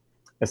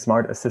a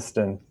smart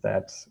assistant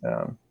that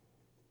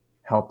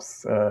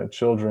helps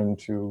children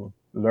to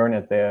learn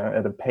at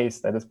a pace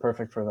that is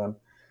perfect for them.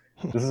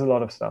 This is a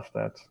lot of stuff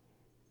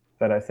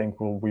that I think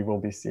we will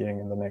be seeing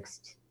in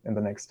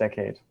the next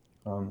decade.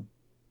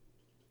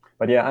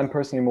 But yeah, I'm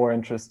personally more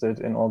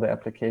interested in all the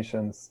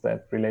applications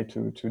that relate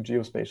to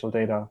geospatial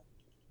data.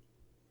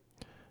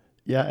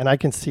 Yeah, and I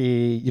can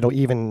see,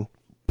 even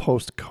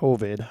post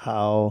COVID,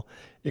 how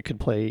it could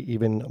play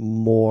even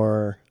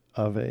more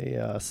of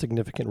a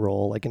significant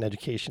role, like in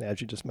education,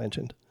 as you just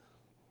mentioned,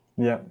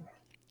 Yeah,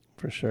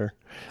 for sure.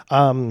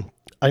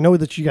 I know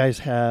that you guys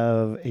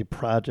have a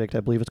project,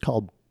 I believe it's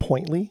called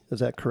Pointly.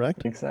 Is that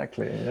correct?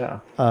 exactly. Yeah.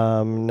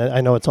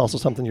 I know it's also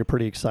something you're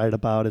pretty excited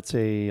about. It's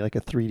like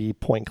a 3D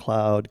point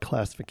cloud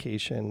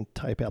classification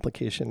type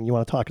application. You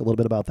want to talk a little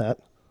bit about that?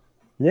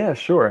 Yeah,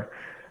 sure.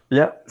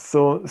 Yeah,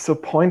 so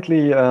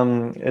Pointly,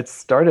 it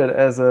started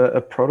as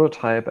a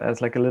prototype,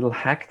 as like a little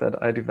hack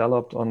that I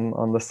developed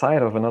on the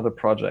side of another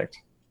project.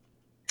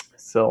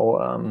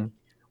 So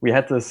we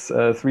had this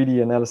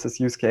 3D analysis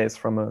use case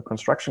from a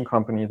construction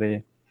company.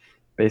 They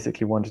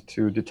basically wanted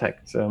to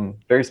detect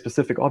very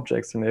specific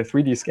objects in their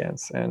 3D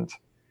scans, and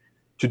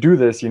to do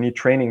this, you need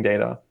training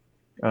data.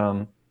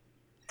 Um,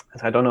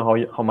 I don't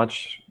know how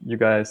much you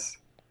guys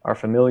are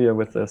familiar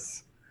with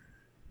this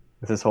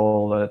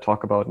whole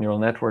talk about neural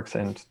networks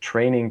and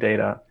training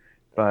data,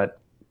 but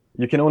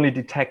you can only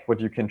detect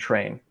what you can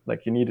train.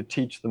 Like you need to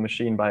teach the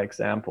machine by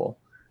example,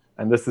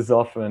 and this is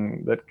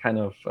often that kind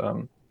of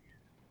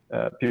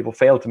people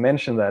fail to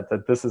mention that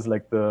this is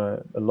like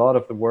a lot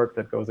of the work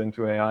that goes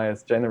into AI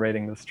is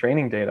generating this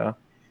training data,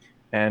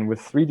 and with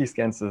 3D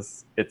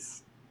scans,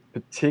 it's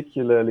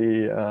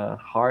particularly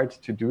hard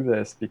to do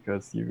this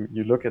because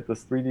you look at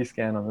this 3D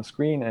scan on the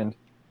screen and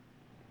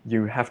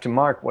you have to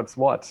mark what's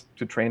what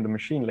to train the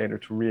machine later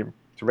to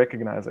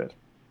recognize it.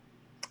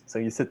 So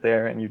you sit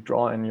there and you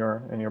draw in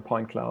your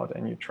point cloud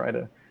and you try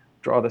to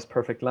draw this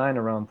perfect line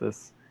around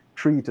this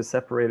tree to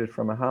separate it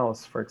from a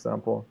house, for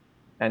example,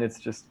 and it's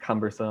just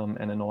cumbersome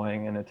and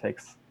annoying and it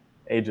takes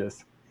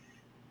ages.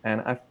 And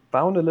I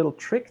found a little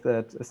trick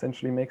that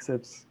essentially makes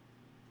it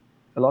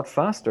a lot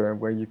faster,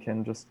 where you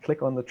can just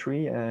click on the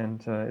tree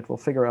and it will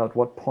figure out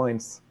what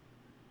points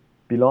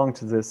belong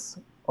to this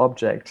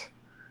object,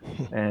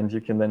 and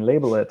you can then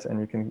label it and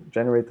you can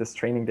generate this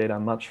training data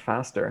much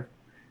faster.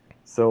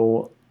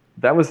 So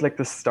that was like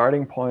the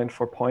starting point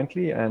for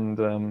Pointly,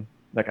 and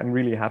like I'm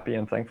really happy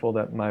and thankful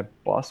that my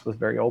boss was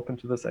very open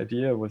to this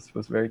idea, was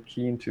very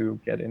keen to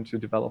get into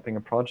developing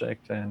a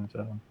project, and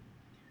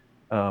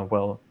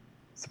well,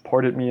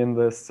 supported me in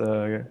this,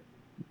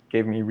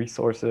 gave me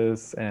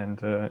resources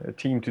and a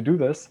team to do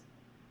this.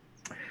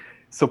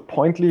 So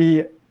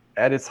Pointly,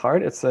 at its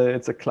heart, it's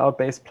a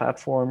cloud-based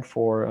platform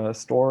for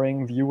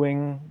storing,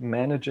 viewing,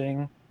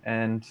 managing,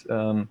 and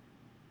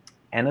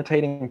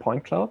annotating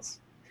point clouds.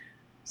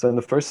 So in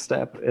the first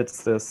step,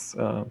 it's this,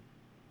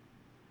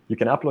 you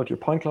can upload your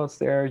point clouds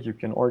there, you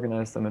can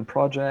organize them in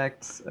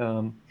projects,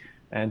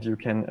 and you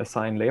can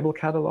assign label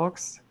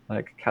catalogs,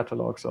 like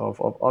catalogs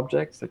of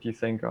objects that you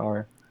think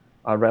are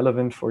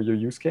relevant for your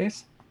use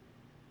case.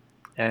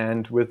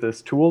 And with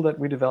this tool that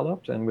we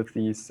developed and with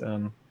these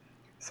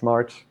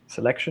smart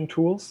selection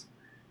tools,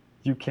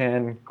 you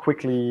can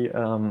quickly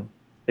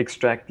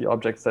extract the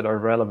objects that are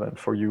relevant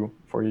for you,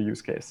 for your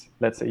use case.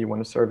 Let's say you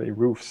want to survey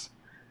roofs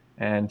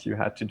and you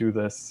had to do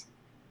this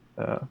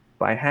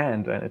by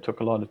hand and it took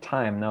a lot of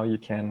time. Now you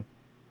can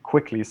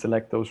quickly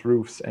select those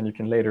roofs and you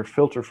can later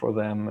filter for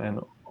them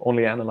and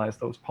only analyze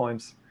those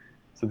points.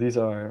 So these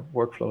are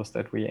workflows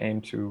that we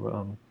aim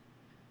to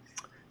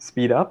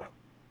speed up.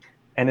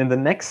 And in the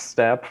next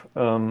step,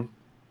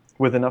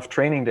 with enough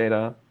training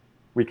data,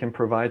 we can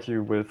provide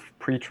you with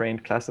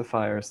pre-trained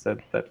classifiers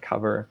that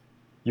cover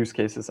use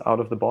cases out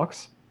of the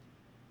box.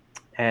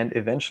 And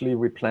eventually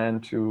we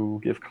plan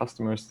to give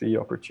customers the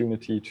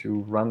opportunity to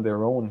run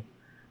their own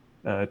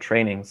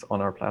trainings on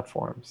our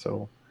platform.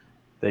 So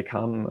they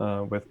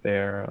come with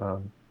their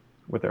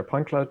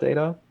point cloud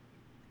data,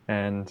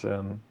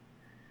 and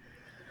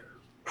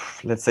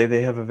let's say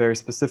they have a very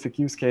specific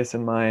use case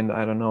in mind.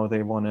 I don't know,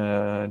 they want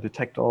to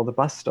detect all the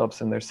bus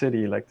stops in their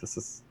city. Like this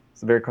is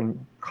a very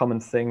common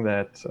thing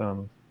that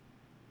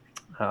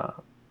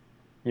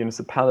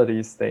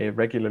municipalities, they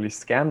regularly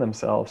scan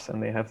themselves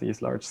and they have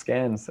these large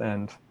scans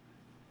and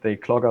they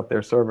clog up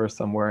their servers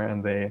somewhere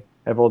and they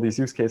have all these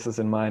use cases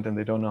in mind and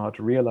they don't know how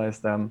to realize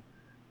them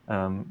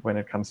when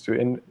it comes to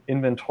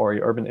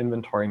urban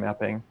inventory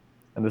mapping.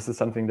 And this is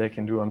something they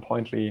can do on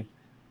Pointly.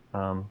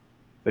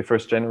 They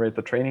first generate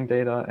the training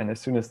data, and as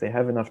soon as they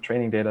have enough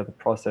training data, the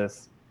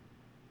process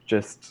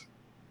just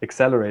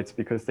accelerates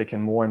because they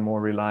can more and more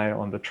rely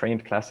on the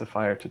trained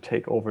classifier to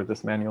take over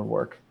this manual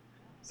work.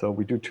 So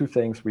we do two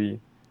things.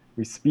 We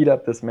speed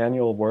up this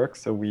manual work,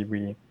 so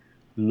we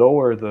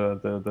lower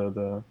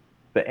the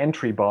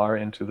entry bar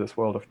into this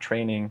world of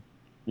training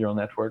neural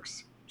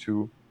networks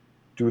to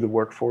do the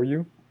work for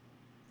you.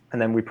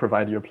 And then we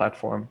provide you a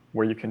platform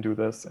where you can do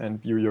this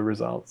and view your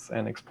results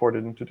and export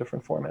it into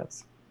different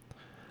formats.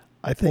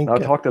 I think. Now I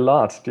talked a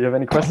lot. Do you have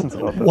any questions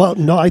about this? Well,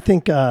 no, I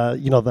think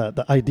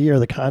the idea or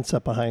the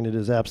concept behind it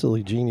is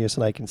absolutely genius,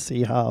 and I can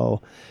see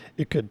how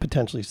it could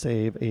potentially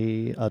save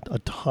a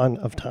ton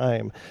of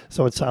time.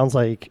 So it sounds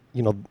like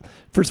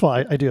first of all,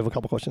 I do have a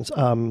couple questions.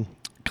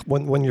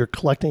 When you're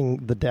collecting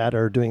the data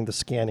or doing the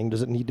scanning,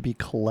 does it need to be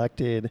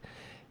collected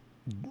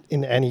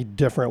in any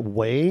different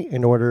way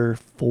in order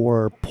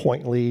for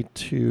Pointly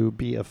to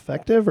be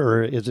effective,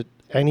 or is it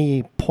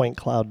any point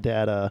cloud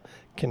data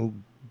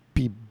can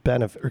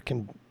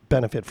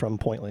benefit from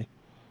Pointly?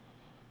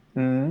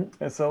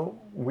 So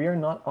we are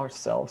not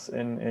ourselves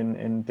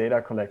in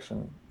data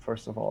collection.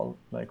 First of all,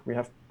 like we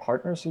have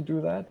partners who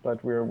do that,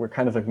 but we're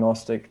kind of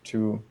agnostic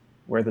to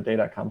where the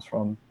data comes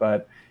from.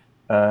 But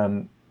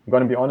I'm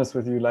going to be honest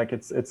with you, like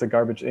it's a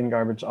garbage in,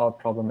 garbage out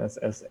problem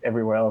as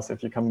everywhere else.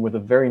 If you come with a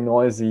very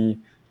noisy,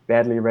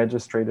 badly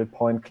registered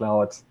point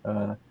cloud,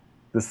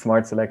 the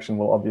smart selection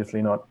will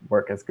obviously not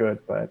work as good.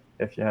 But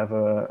if you have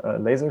a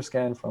laser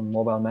scan from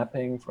mobile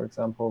mapping, for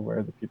example,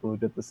 where the people who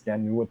did the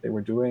scan knew what they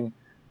were doing,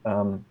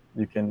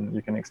 you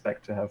can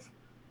expect to have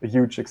a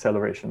huge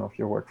acceleration of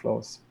your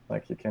workflows.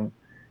 Like you can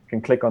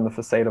click on the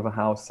facade of a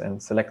house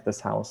and select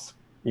this house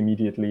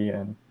immediately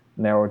and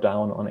narrow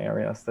down on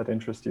areas that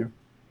interest you.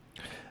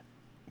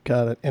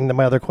 Got it. And then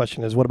my other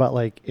question is, what about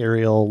like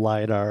aerial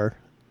LiDAR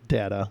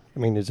data? I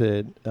mean, is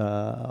it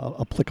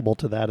applicable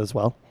to that as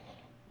well?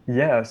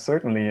 Yeah,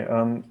 certainly.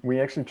 We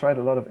actually tried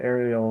a lot of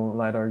aerial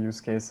LiDAR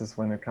use cases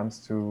when it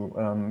comes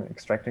to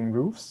extracting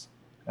roofs.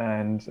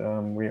 And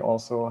we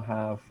also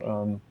have,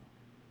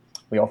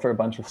 we offer a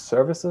bunch of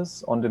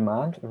services on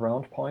demand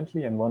around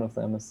Pointly. And one of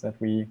them is that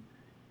we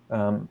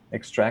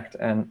extract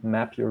and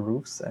map your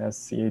roofs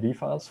as CAD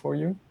files for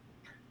you.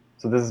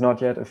 So this is not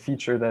yet a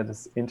feature that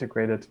is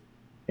integrated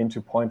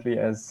into Pointly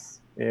as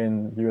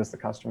in you as the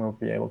customer will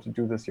be able to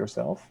do this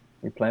yourself.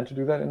 We plan to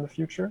do that in the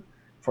future.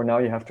 For now,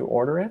 you have to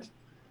order it.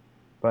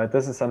 But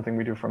this is something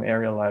we do from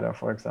aerial LiDAR,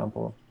 for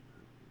example.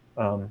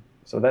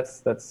 So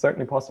that's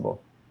certainly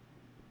possible.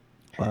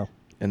 Wow.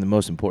 And the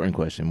most important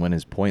question, when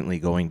is Pointly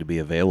going to be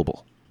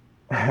available?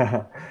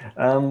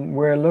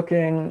 We're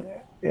looking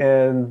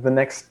in the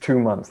next 2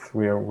 months,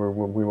 we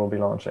will be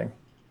launching.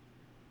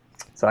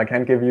 So I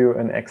can't give you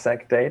an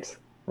exact date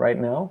right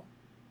now,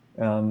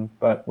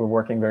 but we're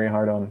working very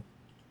hard on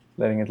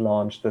letting it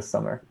launch this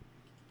summer.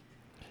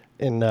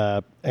 And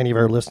any of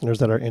our listeners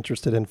that are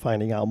interested in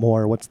finding out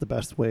more, what's the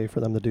best way for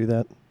them to do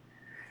that?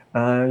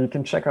 You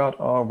can check out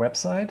our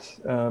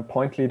website,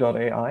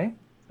 pointly.ai.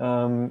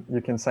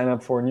 You can sign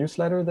up for a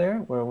newsletter there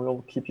where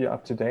we'll keep you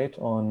up to date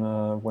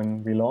on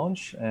when we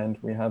launch. And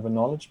we have a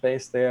knowledge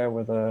base there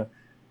with a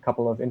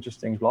couple of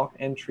interesting blog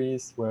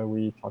entries where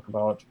we talk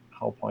about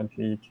how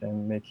Pointly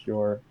can make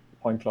your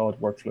point cloud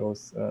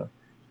workflows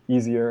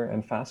easier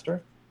and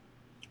faster.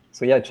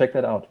 So yeah, check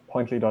that out,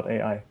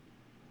 pointly.ai.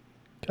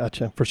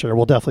 Gotcha. For sure.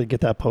 We'll definitely get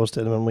that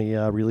posted when we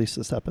release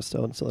this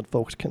episode so that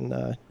folks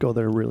can go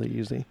there really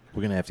easy.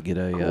 We're going to have to get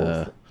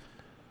a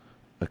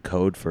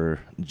code for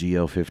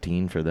Geo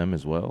 15 for them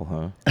as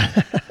well,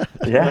 huh?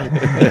 Yeah.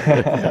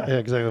 Yeah,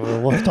 exactly.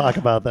 We'll talk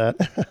about that.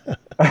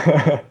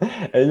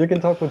 You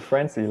can talk with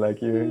Francie, like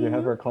you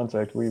have her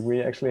contact.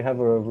 We actually have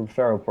a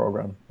referral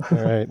program. All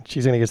right.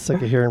 She's going to get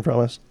sick of hearing from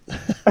us.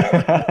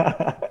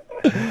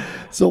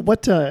 So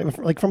what,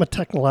 like from a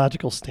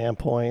technological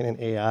standpoint and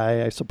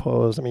AI, I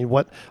suppose, I mean,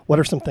 what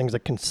are some things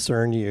that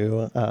concern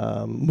you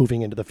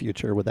moving into the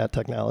future with that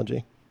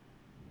technology?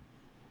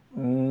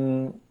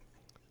 Well,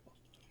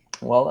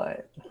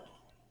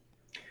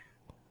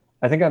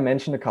 I think I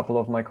mentioned a couple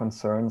of my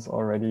concerns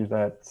already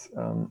that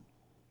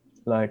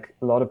like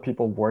a lot of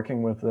people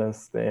working with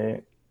this,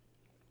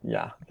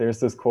 there's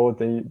this quote,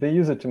 they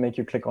use it to make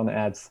you click on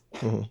ads,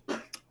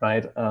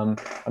 right? I'm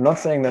not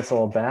saying that's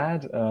all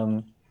bad.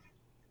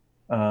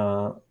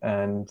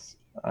 And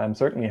I'm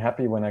certainly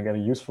happy when I get a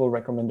useful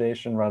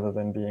recommendation rather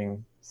than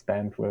being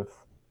spammed with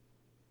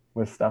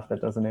stuff that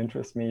doesn't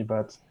interest me.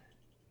 But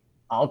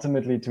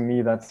ultimately, to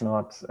me, that's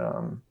not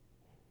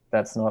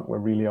where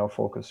really our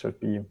focus should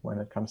be when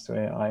it comes to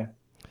AI.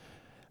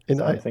 And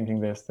so I'm thinking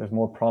there's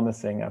more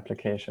promising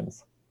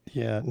applications.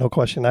 Yeah, no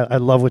question. I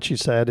love what you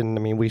said, and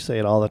I mean we say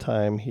it all the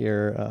time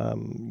here.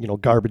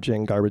 Garbage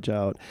in, garbage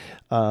out.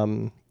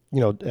 From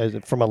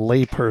a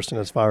layperson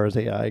as far as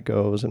AI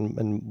goes,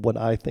 and what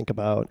I think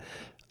about.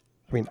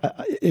 I mean,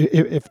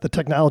 if the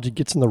technology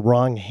gets in the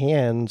wrong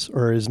hands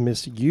or is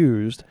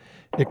misused,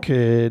 it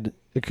could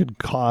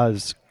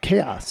cause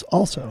chaos.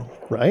 Also,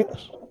 right?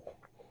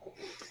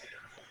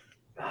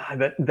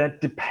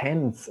 That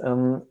depends.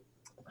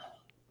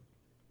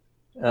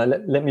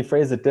 Let me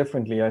phrase it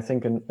differently. I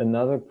think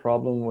another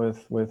problem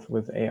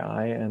with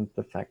AI and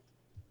the fact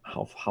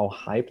how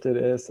hyped it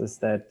is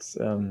that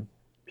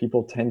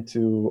people tend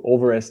to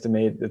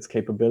overestimate its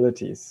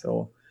capabilities.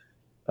 So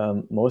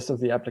most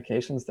of the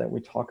applications that we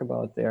talk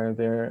about, they're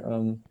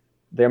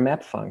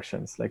map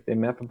functions. Like they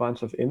map a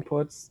bunch of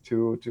inputs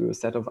to a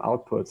set of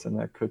outputs, and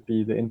that could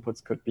be the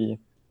inputs could be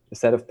a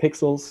set of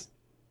pixels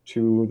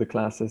to the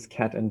classes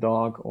cat and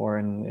dog, or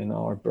in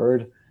our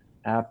bird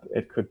app,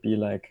 it could be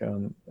like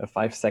a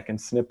 5-second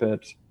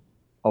snippet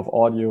of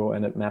audio,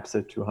 and it maps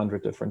it to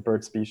 100 different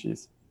bird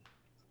species.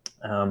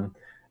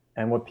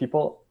 And what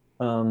people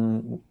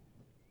often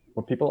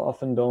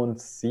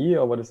don't see,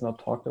 or what is not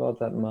talked about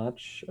that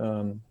much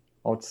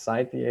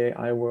outside the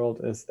AI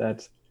world, is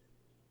that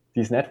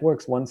these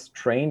networks, once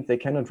trained, they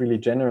cannot really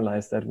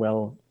generalize that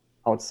well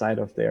outside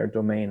of their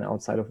domain,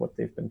 outside of what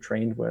they've been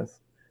trained with.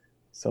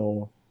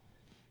 So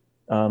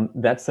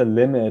that's a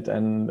limit,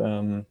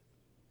 and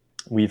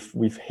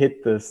we've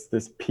hit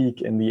this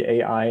peak in the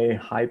AI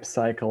hype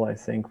cycle, I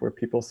think, where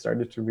people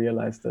started to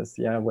realize this.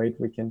 Yeah, wait,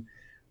 we can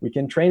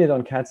train it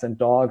on cats and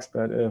dogs,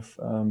 but if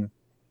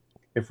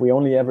we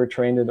only ever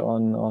trained it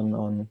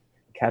on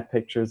cat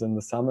pictures in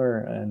the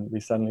summer, and we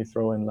suddenly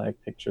throw in like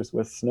pictures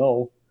with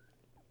snow,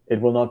 it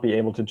will not be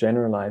able to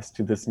generalize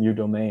to this new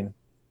domain.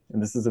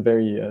 And this is a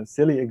very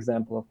silly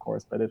example, of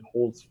course, but it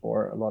holds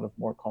for a lot of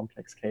more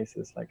complex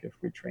cases. Like if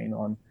we train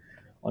on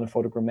a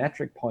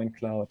photogrammetric point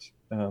cloud,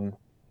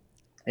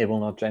 it will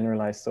not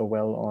generalize so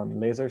well on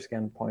laser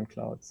scanned point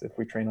clouds. If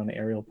we train on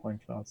aerial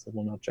point clouds, it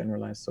will not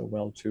generalize so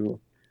well to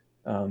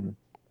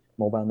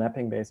mobile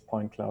mapping based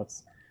point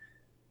clouds.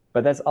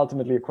 But that's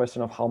ultimately a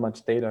question of how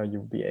much data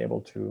you'll be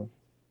able to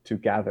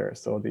gather.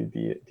 So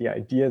the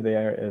idea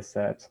there is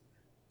that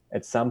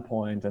at some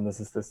point, and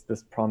this is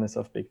this promise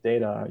of big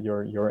data,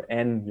 your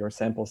N, your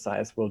sample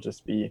size, will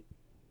just be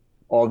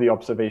all the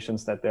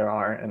observations that there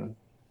are, and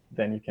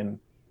then you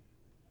can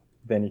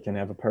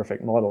have a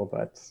perfect model.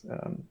 But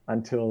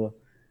until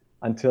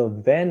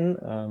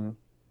then,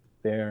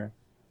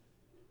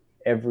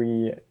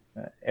 every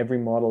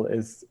model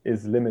is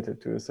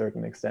limited to a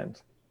certain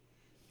extent,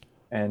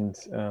 and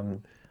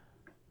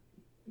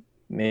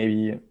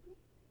maybe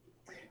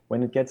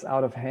when it gets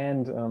out of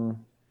hand,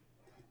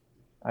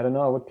 I don't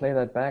know, I would play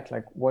that back.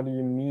 Like, what do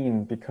you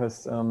mean?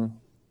 Because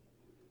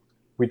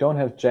we don't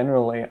have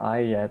general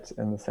AI yet,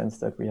 in the sense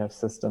that we have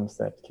systems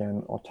that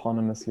can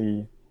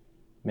autonomously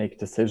make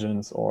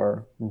decisions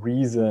or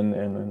reason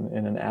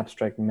in an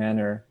abstract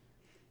manner.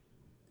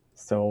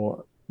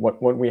 So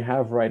what we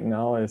have right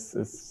now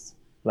is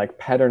like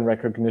pattern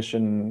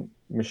recognition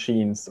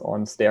machines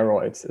on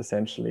steroids,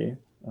 essentially.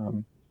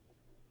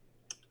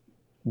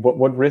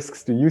 What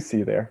risks do you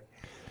see there?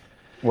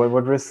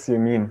 What risks do you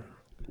mean?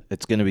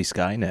 It's going to be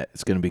Skynet.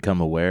 It's going to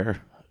become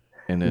aware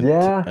and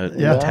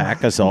Yeah.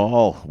 attack us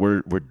all.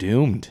 We're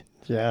doomed.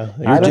 Yeah.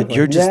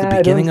 You're just the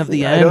beginning of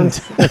the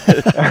end.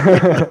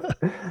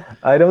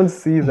 I don't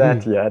see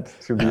that yet,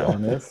 to be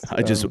honest.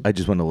 I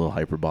just went a little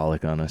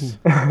hyperbolic on us.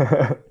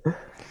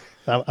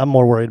 I'm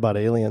more worried about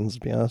aliens, to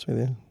be honest with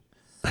you.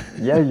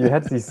 Yeah, you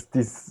had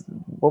these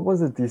what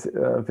was it? These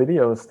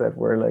videos that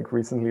were like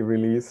recently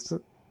released.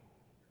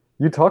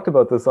 You talked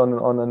about this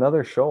on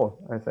another show,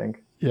 I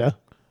think. Yeah.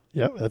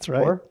 Yep, that's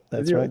right. Or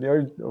That's right.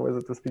 Or was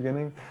it this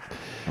beginning?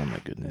 Oh my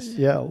goodness.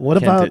 Yeah. What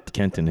about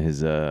Kent and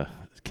his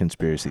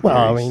conspiracy Well,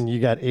 I theories? mean, you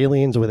got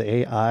aliens with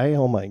AI.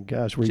 Oh my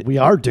gosh, we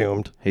are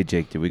doomed. Hey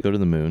Jake, did we go to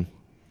the moon?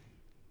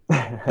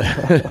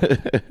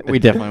 We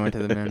definitely went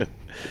to the moon.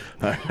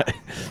 All right.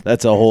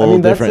 That's a whole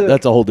different.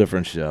 That's a whole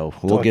different show.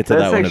 We'll get to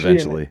that one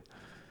eventually.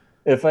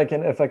 If I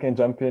can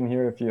jump in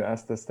here, if you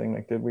ask this thing,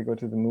 like, did we go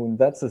to the moon?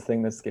 That's the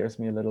thing that scares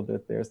me a little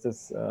bit. There's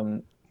this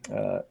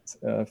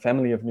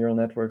family of neural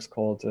networks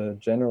called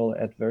general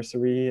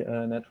adversary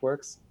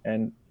networks,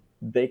 and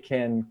they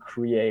can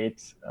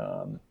create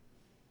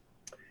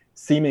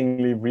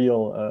seemingly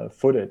real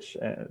footage,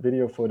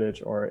 video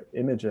footage, or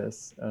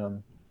images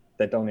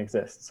that don't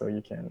exist. So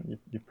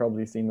you've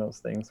probably seen those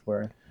things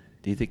where.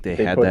 Do you think they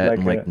had that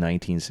in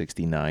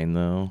 1969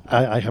 though?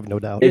 I have no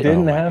doubt. They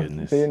didn't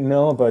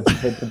no, but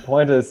the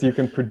point is, you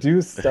can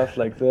produce stuff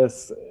like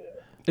this.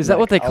 Is that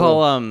what they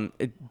call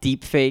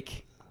deep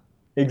fake?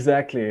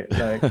 Exactly.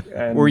 Like,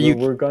 and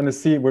we're going to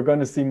see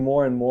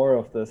more and more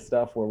of this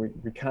stuff where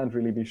we can't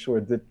really be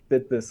sure,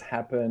 did this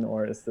happen,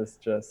 or is this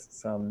just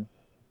some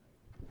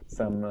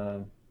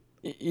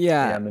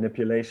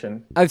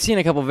manipulation. I've seen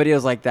a couple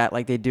videos like that.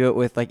 Like they do it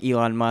with like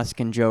Elon Musk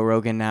and Joe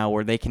Rogan now,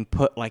 where they can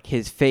put like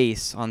his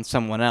face on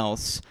someone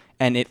else,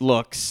 and it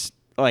looks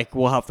like,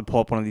 we'll have to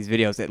pull up one of these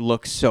videos. It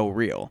looks so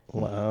real.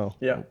 Wow.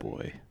 Yeah. Oh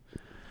boy.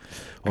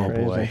 Oh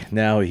boy.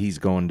 Now he's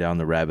going down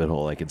the rabbit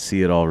hole. I can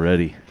see it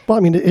already. Well,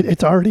 I mean,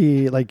 it's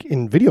already like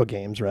in video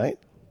games, right?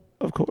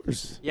 Of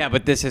course. Yeah,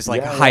 but this is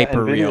like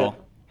hyper real.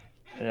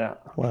 Yeah.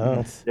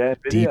 Wow. Yeah.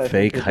 Deep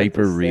fake,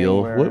 hyper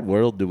real. What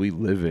world do we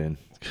live in?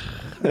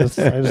 I just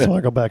want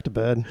to go back to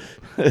bed.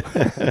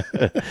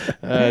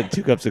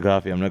 2 cups of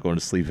coffee. I'm not going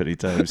to sleep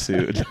anytime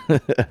soon.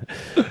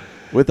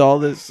 With all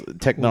this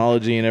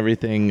technology and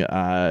everything,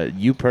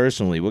 you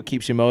personally, what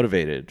keeps you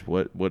motivated?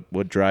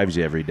 What drives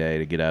you every day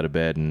to get out of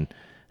bed and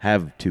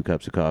have 2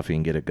 cups of coffee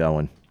and get it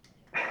going?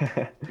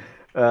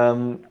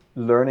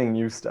 Learning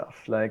new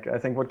stuff. Like, I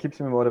think what keeps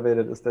me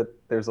motivated is that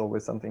there's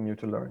always something new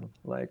to learn.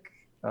 Like,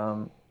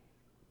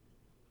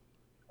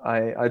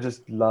 I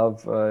just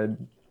love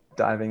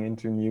diving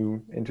into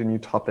new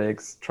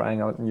topics, trying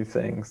out new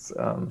things.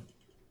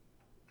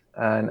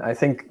 And I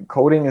think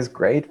coding is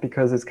great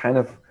because it's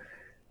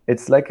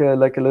like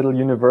a little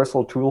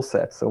universal tool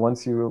set. So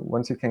once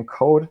you can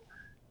code,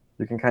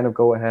 you can kind of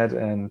go ahead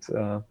and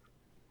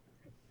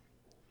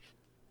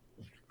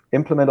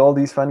implement all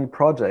these funny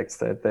projects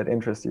that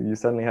interest you. You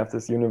suddenly have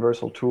this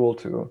universal tool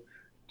to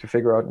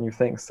figure out new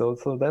things. So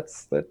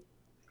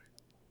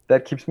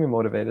that keeps me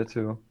motivated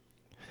to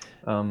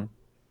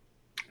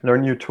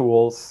learn new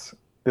tools,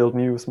 build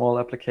new small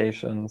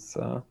applications,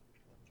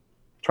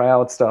 try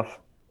out stuff.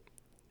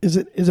 Is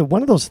it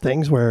one of those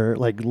things where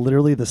like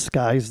literally the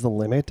sky's the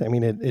limit? I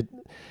mean,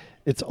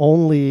 it's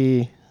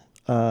only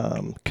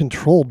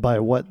controlled by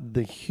what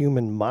the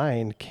human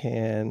mind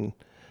can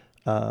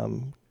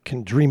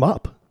dream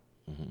up.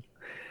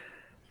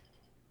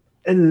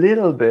 A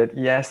little bit,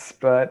 yes,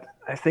 but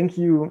I think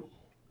in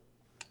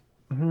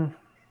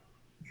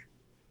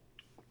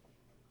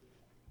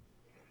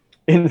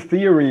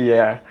theory,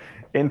 yeah.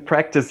 In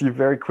practice, you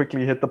very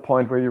quickly hit the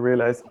point where you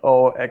realize,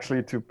 oh,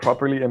 actually, to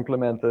properly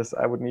implement this,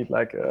 I would need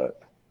like a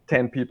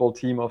 10-people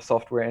team of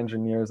software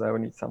engineers. I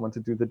would need someone to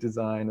do the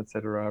design,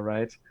 etc.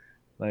 Right?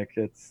 Like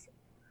it's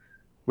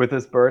with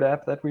this bird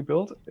app that we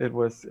built, it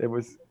was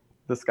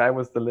the sky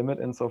was the limit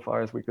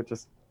insofar as we could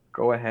just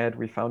go ahead.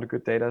 We found a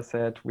good data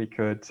set. We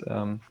could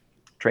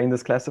train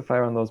this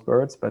classifier on those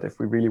birds. But if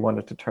we really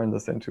wanted to turn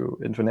this into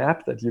an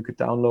app that you could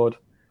download,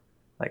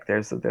 like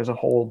there's a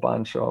whole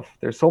bunch of,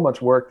 there's so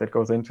much work that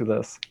goes into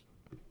this.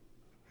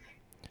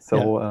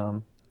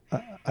 So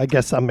I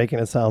guess I'm making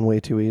it sound way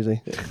too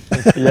easy.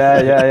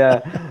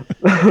 yeah.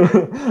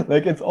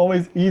 Like it's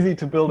always easy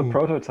to build a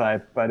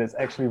prototype, but it's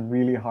actually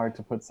really hard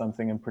to put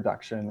something in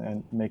production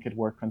and make it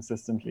work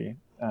consistently.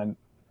 And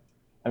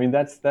I mean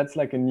that's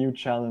like a new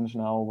challenge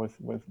now with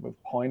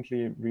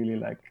Pointly, really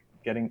like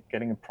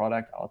getting a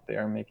product out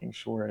there, making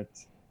sure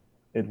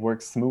it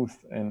works smooth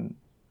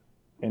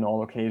in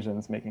all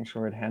occasions, making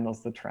sure it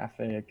handles the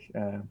traffic.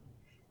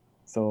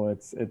 So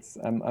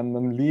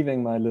I'm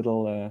leaving my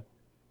little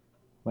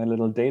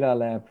data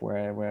lab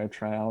where I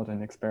try out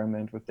and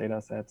experiment with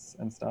data sets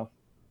and stuff.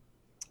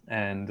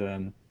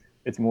 And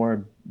it's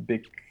more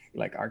big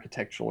like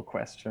architectural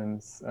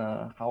questions.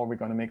 How are we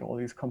going to make all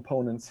these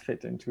components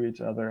fit into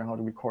each other? How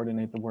do we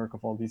coordinate the work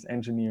of all these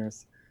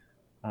engineers?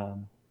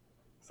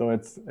 So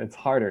it's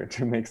harder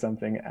to make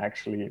something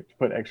to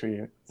put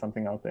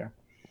something out there.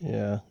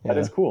 Yeah. But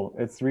it's cool.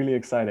 It's really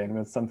exciting.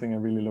 That's something I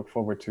really look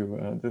forward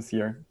to this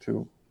year,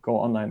 to go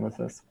online with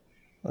this.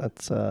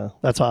 That's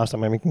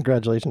awesome. I mean,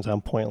 congratulations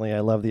on Pointly. I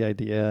love the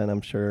idea, and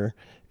I'm sure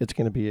it's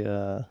going to be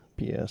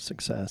a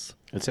success.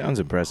 It sounds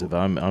impressive.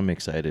 I'm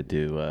excited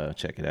to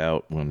check it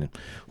out when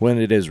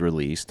it is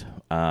released.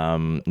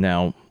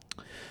 Now,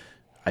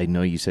 I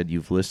know you said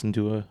you've listened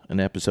to an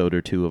episode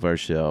or two of our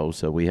show,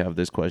 so we have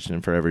this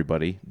question for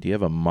everybody. Do you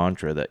have a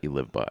mantra that you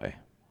live by?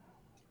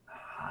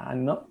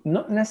 Not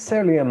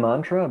necessarily a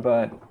mantra,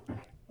 but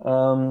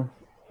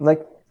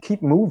like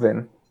keep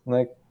moving.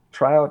 Like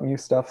try out new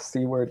stuff,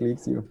 see where it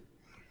leads you,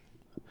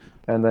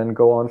 and then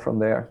go on from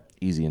there.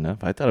 Easy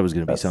enough. I thought it was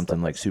going to be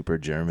something like super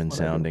German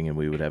sounding, and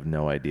we would have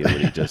no idea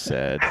what he just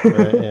said.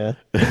 Right, yeah.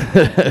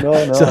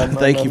 No. So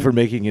thank you for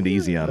making it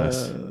easy on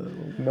us.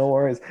 No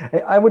worries.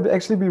 I would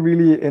actually be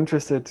really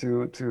interested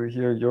to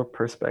hear your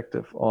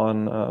perspective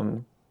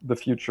on the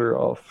future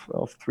of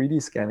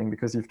 3D scanning,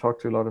 because you've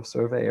talked to a lot of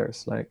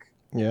surveyors. Like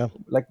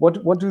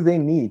what do they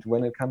need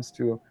when it comes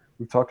to,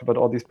 we've talked about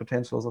all these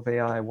potentials of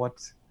AI.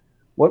 What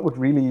would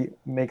really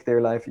make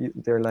their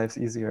lives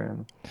easier?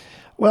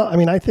 Well, I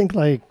mean, I think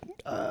like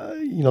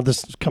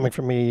this is coming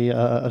from me,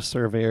 a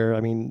surveyor.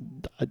 I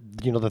mean, the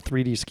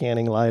 3D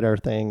scanning LiDAR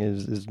thing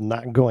is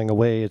not going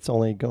away. It's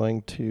only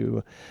going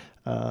to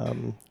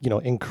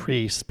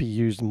increase, be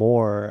used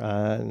more,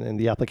 and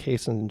the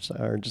applications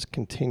are just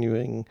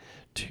continuing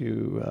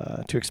to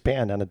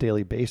expand on a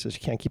daily basis. You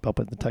can't keep up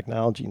with the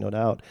technology, no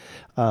doubt.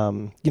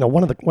 One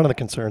of the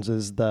concerns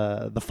is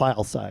the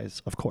file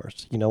size, of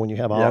course. When you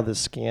have all this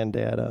scan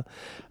data,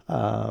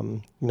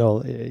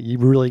 you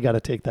really got to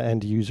take the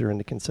end user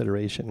into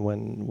consideration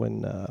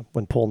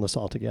when pulling this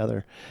all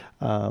together.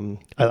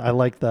 I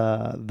like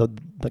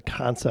the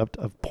concept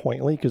of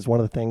Pointly, because one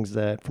of the things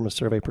that, from a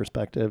survey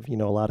perspective, a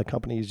lot of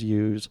companies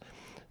use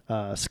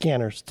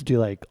scanners to do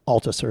like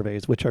Alta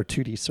surveys, which are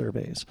 2D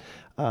surveys.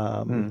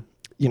 And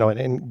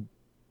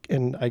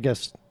I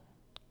guess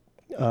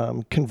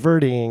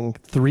converting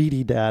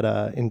 3D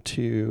data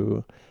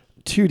into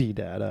 2D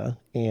data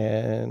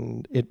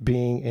and it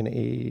being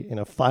in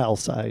a file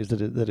size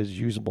that is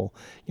usable,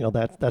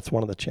 that's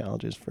one of the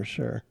challenges for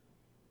sure.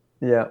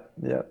 Yeah,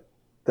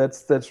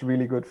 that's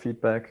really good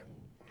feedback.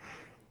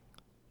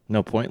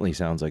 No, Pointly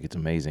sounds like it's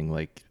amazing.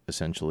 Like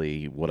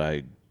essentially what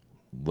I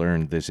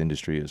learned this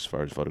industry as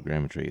far as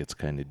photogrammetry, it's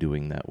kind of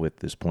doing that with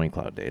this point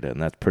cloud data, and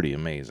that's pretty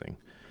amazing.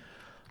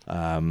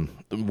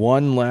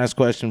 One last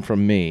question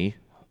from me.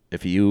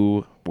 If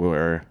you're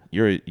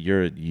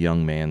a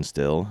young man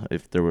still,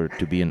 if there were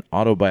to be an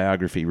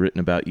autobiography written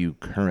about you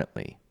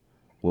currently,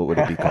 what would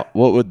it be called?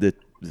 What would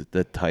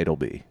the title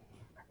be?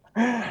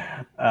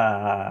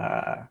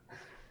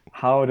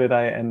 how did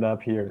I end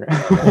up here?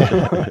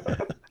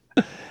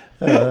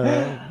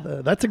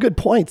 That's a good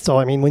point. So,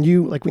 I mean, when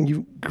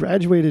you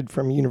graduated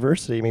from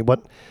university, I mean,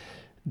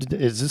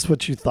 is this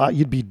what you thought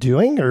you'd be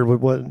doing, or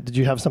what did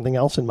you have something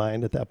else in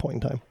mind at that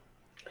point in time?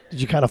 Did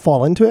you kind of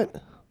fall into it?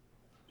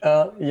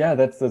 Yeah,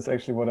 that's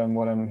actually what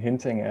I'm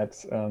hinting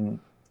at.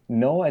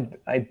 No,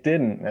 I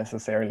didn't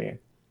necessarily.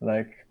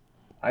 Like,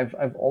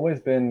 I've always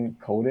been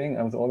coding.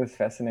 I was always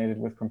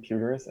fascinated with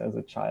computers as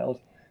a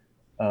child,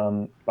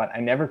 but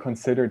I never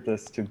considered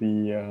this to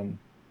be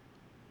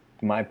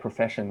my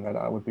profession that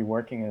I would be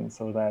working in.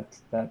 So that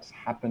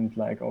happened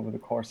like over the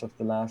course of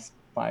the last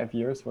 5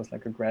 years, was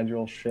like a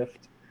gradual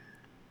shift.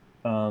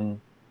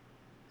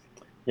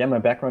 Yeah, my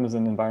background is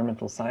in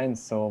environmental science,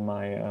 so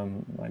my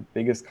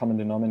biggest common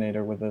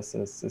denominator with this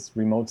is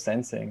remote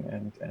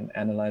sensing and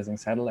analyzing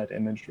satellite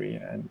imagery.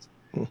 And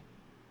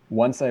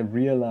once I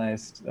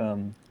realized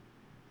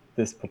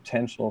this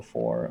potential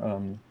for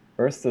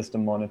Earth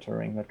system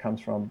monitoring that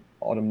comes from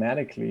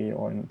automatically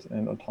and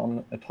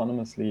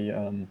autonomously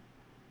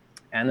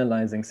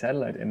analyzing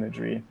satellite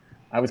imagery,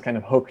 I was kind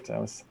of hooked. I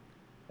was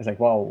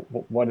like, wow,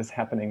 what is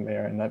happening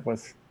there? And that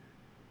must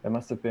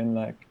have been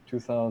like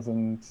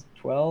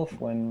 2012,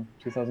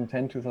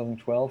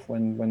 2012,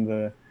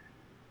 when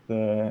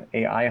the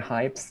AI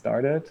hype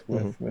started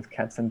with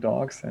cats and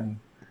dogs. And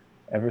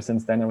ever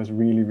since then, I was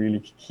really, really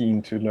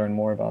keen to learn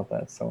more about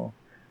that. So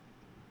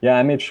yeah,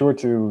 I made sure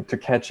to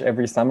catch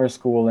every summer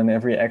school and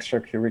every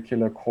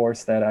extracurricular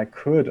course that I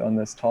could on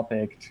this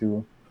topic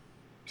to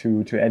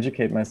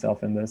educate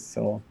myself in this.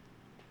 So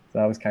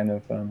I was kind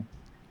of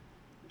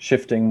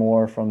shifting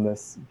more from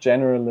this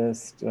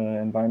generalist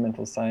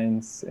environmental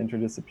science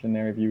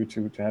interdisciplinary view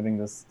to having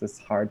this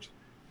hard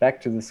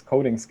back to this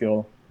coding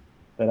skill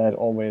that I'd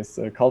always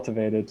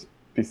cultivated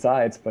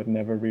besides, but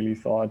never really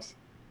thought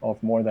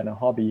of more than a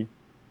hobby,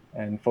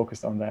 and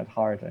focused on that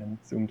hard and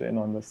zoomed in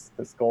on this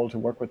goal to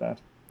work with that.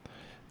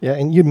 Yeah,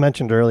 and you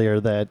mentioned earlier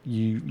that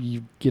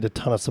you get a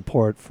ton of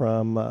support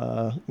from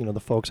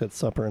the folks at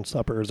Supper and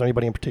Supper. Is there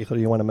anybody in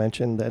particular you want to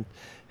mention that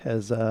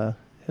has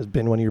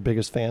been one of your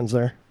biggest fans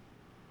there?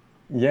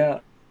 Yeah,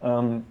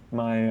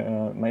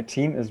 my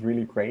team is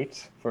really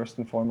great. First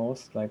and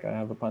foremost, like, I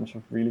have a bunch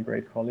of really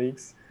great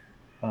colleagues: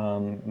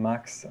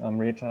 Max,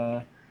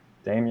 Amrita,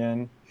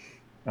 Damien,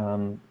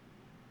 our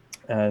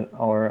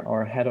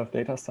head of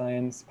data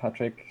science,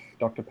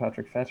 Dr.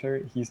 Patrick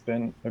Fetter. He's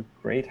been a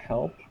great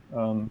help.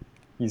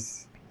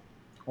 He's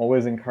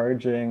always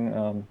encouraging,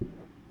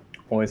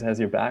 always has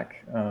your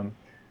back. And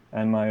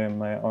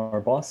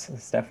our boss,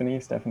 Stephanie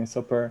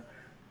Super,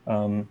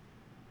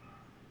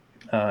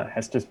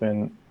 has just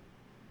been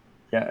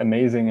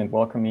amazing and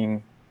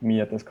welcoming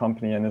me at this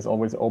company, and is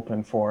always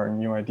open for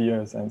new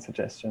ideas and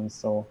suggestions.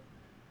 So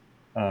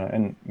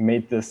and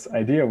made this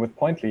idea with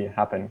Pointly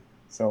happen.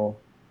 So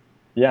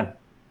yeah,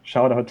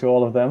 shout out to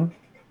all of them.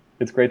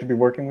 It's great to be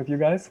working with you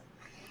guys.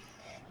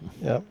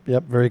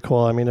 Yep, very cool.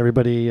 I mean,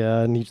 everybody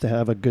needs to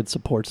have a good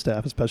support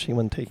staff, especially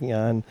when taking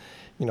on,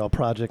 a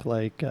project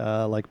like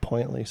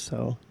Pointly.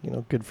 So,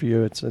 good for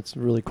you. It's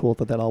really cool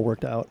that all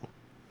worked out.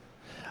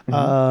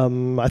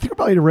 Mm-hmm. I think we're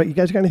probably ready. You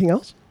guys got anything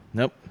else?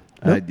 Nope.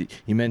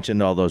 You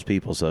mentioned all those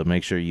people, so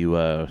make sure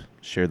you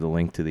share the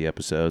link to the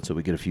episode so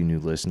we get a few new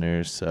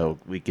listeners, so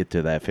we get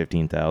to that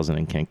 15,000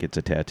 and Kent gets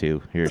a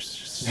tattoo here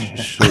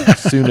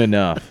soon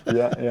enough.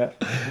 Yeah.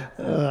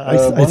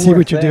 I see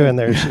what you're doing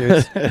there,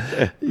 Shoots.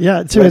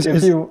 Yeah. So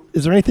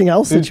is there anything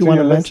else that you want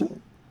to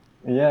mention?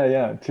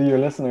 Yeah. To your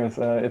listeners,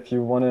 if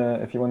you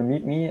wanna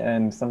meet me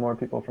and some more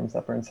people from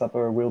Supper and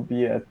Supper, we'll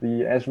be at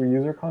the Azure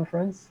User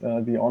Conference,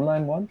 the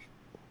online one,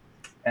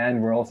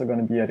 and we're also going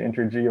to be at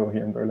InterGeo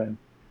here in Berlin.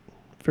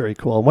 Very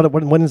cool.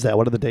 When is that?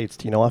 What are the dates?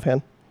 Do you know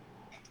offhand?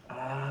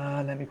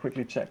 Let me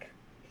quickly check.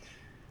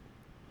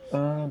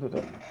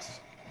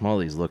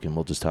 Molly's looking.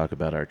 We'll just talk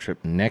about our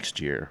trip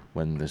next year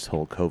when this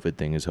whole COVID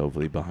thing is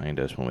hopefully behind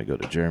us, when we go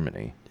to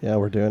Germany. Yeah,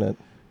 we're doing it.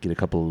 Get a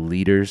couple of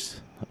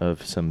liters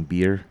of some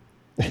beer.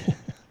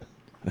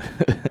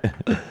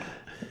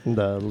 And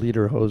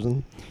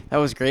Lederhosen. That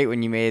was great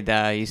when you made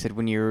that. You said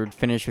when you were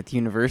finished with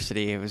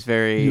university, it was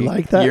very you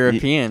like that?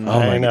 European.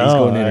 Oh my God, he's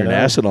going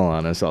international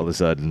on us all of a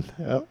sudden.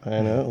 Yep, I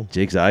know.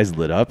 Jake's eyes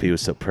lit up. He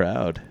was so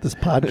proud. This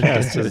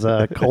podcast has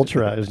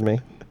culturized me.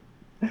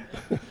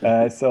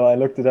 So I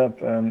looked it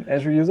up.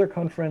 Azure User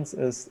Conference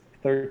is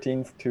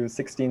 13th to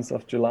 16th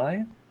of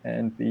July,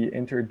 and the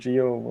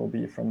InterGeo will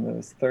be from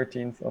the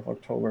 13th of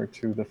October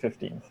to the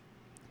 15th.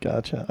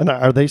 Gotcha. And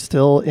are they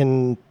still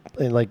in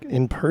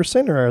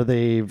person, or are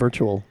they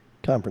virtual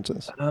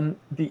conferences?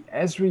 The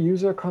Azure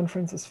User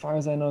Conference, as far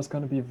as I know, is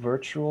going to be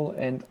virtual,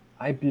 and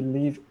I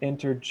believe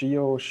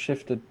InterGeo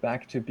shifted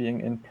back to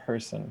being in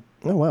person.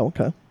 Oh wow,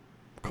 okay,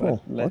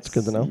 cool. That's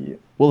good to know.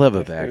 We'll have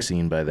a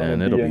vaccine by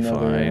then. It'll be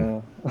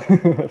fine.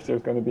 If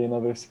there's going to be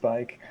another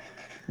spike.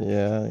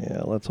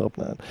 Yeah. Let's hope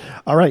not.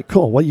 All right,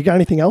 cool. Well, you got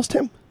anything else,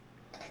 Tim?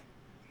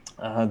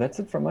 That's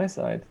it from my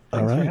side. All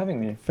Thanks for right. having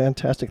me.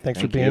 Fantastic. Thanks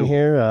Thank for being you.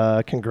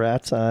 here.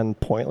 Congrats on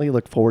Pointly.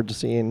 Look forward to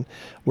seeing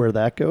where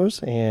that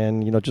goes.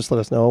 And, just let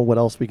us know what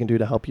else we can do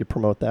to help you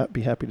promote that.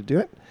 Be happy to do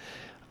it.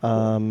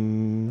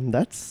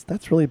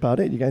 That's really about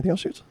it. You got anything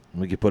else, Shoots?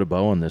 We could put a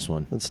bow on this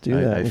one. Let's do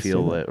that. I Let's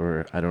feel do that. that,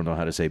 or I don't know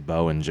how to say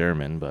bow in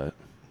German, but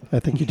I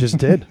think you just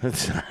did. I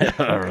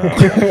don't know.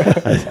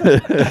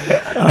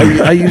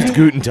 I used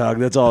Guten Tag.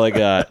 That's all I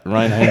got.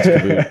 Ryan Heinz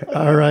Kaboot.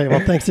 All right.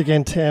 Well, thanks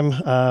again, Tim.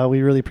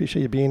 We really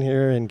appreciate you being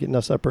here and getting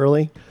us up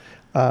early.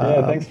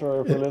 Yeah, thanks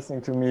for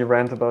listening to me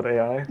rant about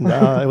AI.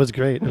 No, it was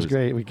great. It was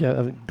great.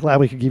 I'm glad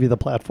we could give you the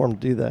platform to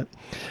do that.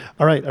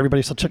 All right,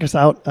 everybody. So check us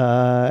out,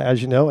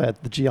 as you know,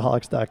 at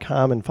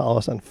thegeoholics.com and follow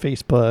us on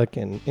Facebook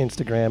and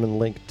Instagram and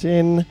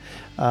LinkedIn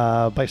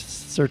by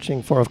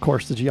searching for, of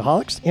course, the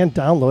Geoholics, and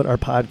download our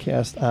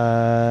podcast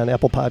on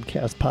Apple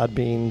Podcasts,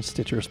 Podbean,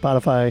 Stitcher,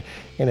 Spotify.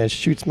 And as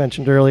Shoots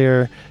mentioned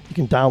earlier, you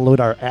can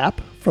download our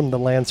app from the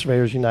Land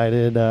Surveyors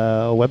United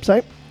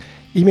website.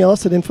 Email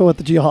us at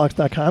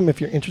info@thegeoholics.com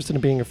if you're interested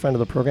in being a friend of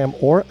the program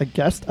or a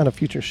guest on a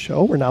future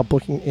show. We're now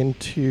booking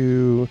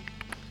into,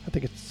 I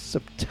think it's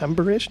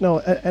September-ish. No,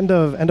 end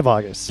of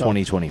August. So.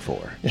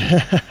 2024.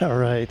 All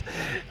right.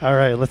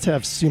 Let's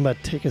have SUMA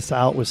take us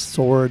out with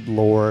Sword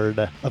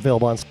Lord,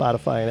 available on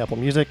Spotify and Apple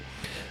Music.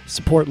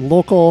 Support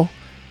local.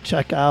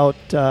 Check out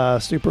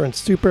Super and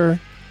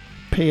Super.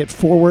 Pay it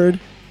forward,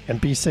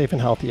 and be safe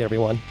and healthy,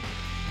 everyone.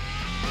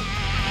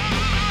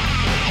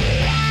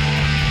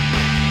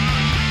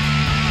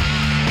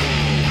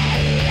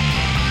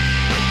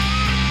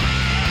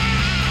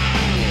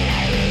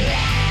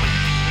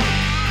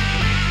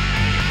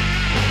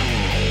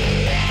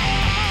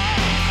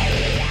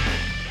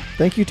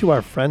 Thank you to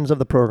our friends of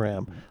the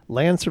program,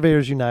 Land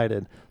Surveyors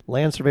United,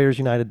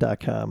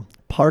 landsurveyorsunited.com,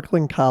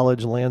 Parkland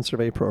College Land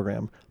Survey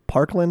Program,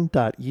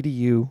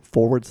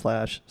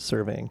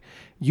 parkland.edu/surveying,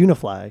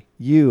 Unifly,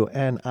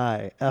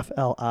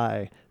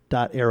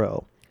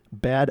 UNIFLI.aero,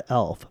 Bad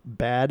Elf,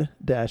 bad-elf.com,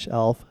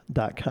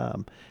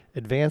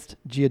 Advanced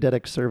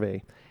Geodetic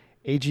Survey,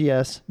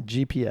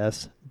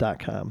 agsgps.com,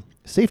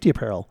 Safety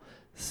Apparel,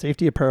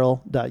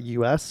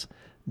 safetyapparel.us,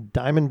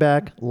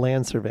 Diamondback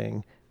Land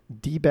Surveying,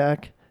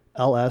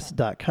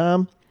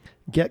 dbackls.com,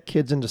 Get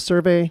Kids Into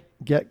Survey,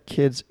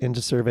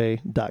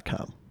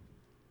 getkidsintosurvey.com.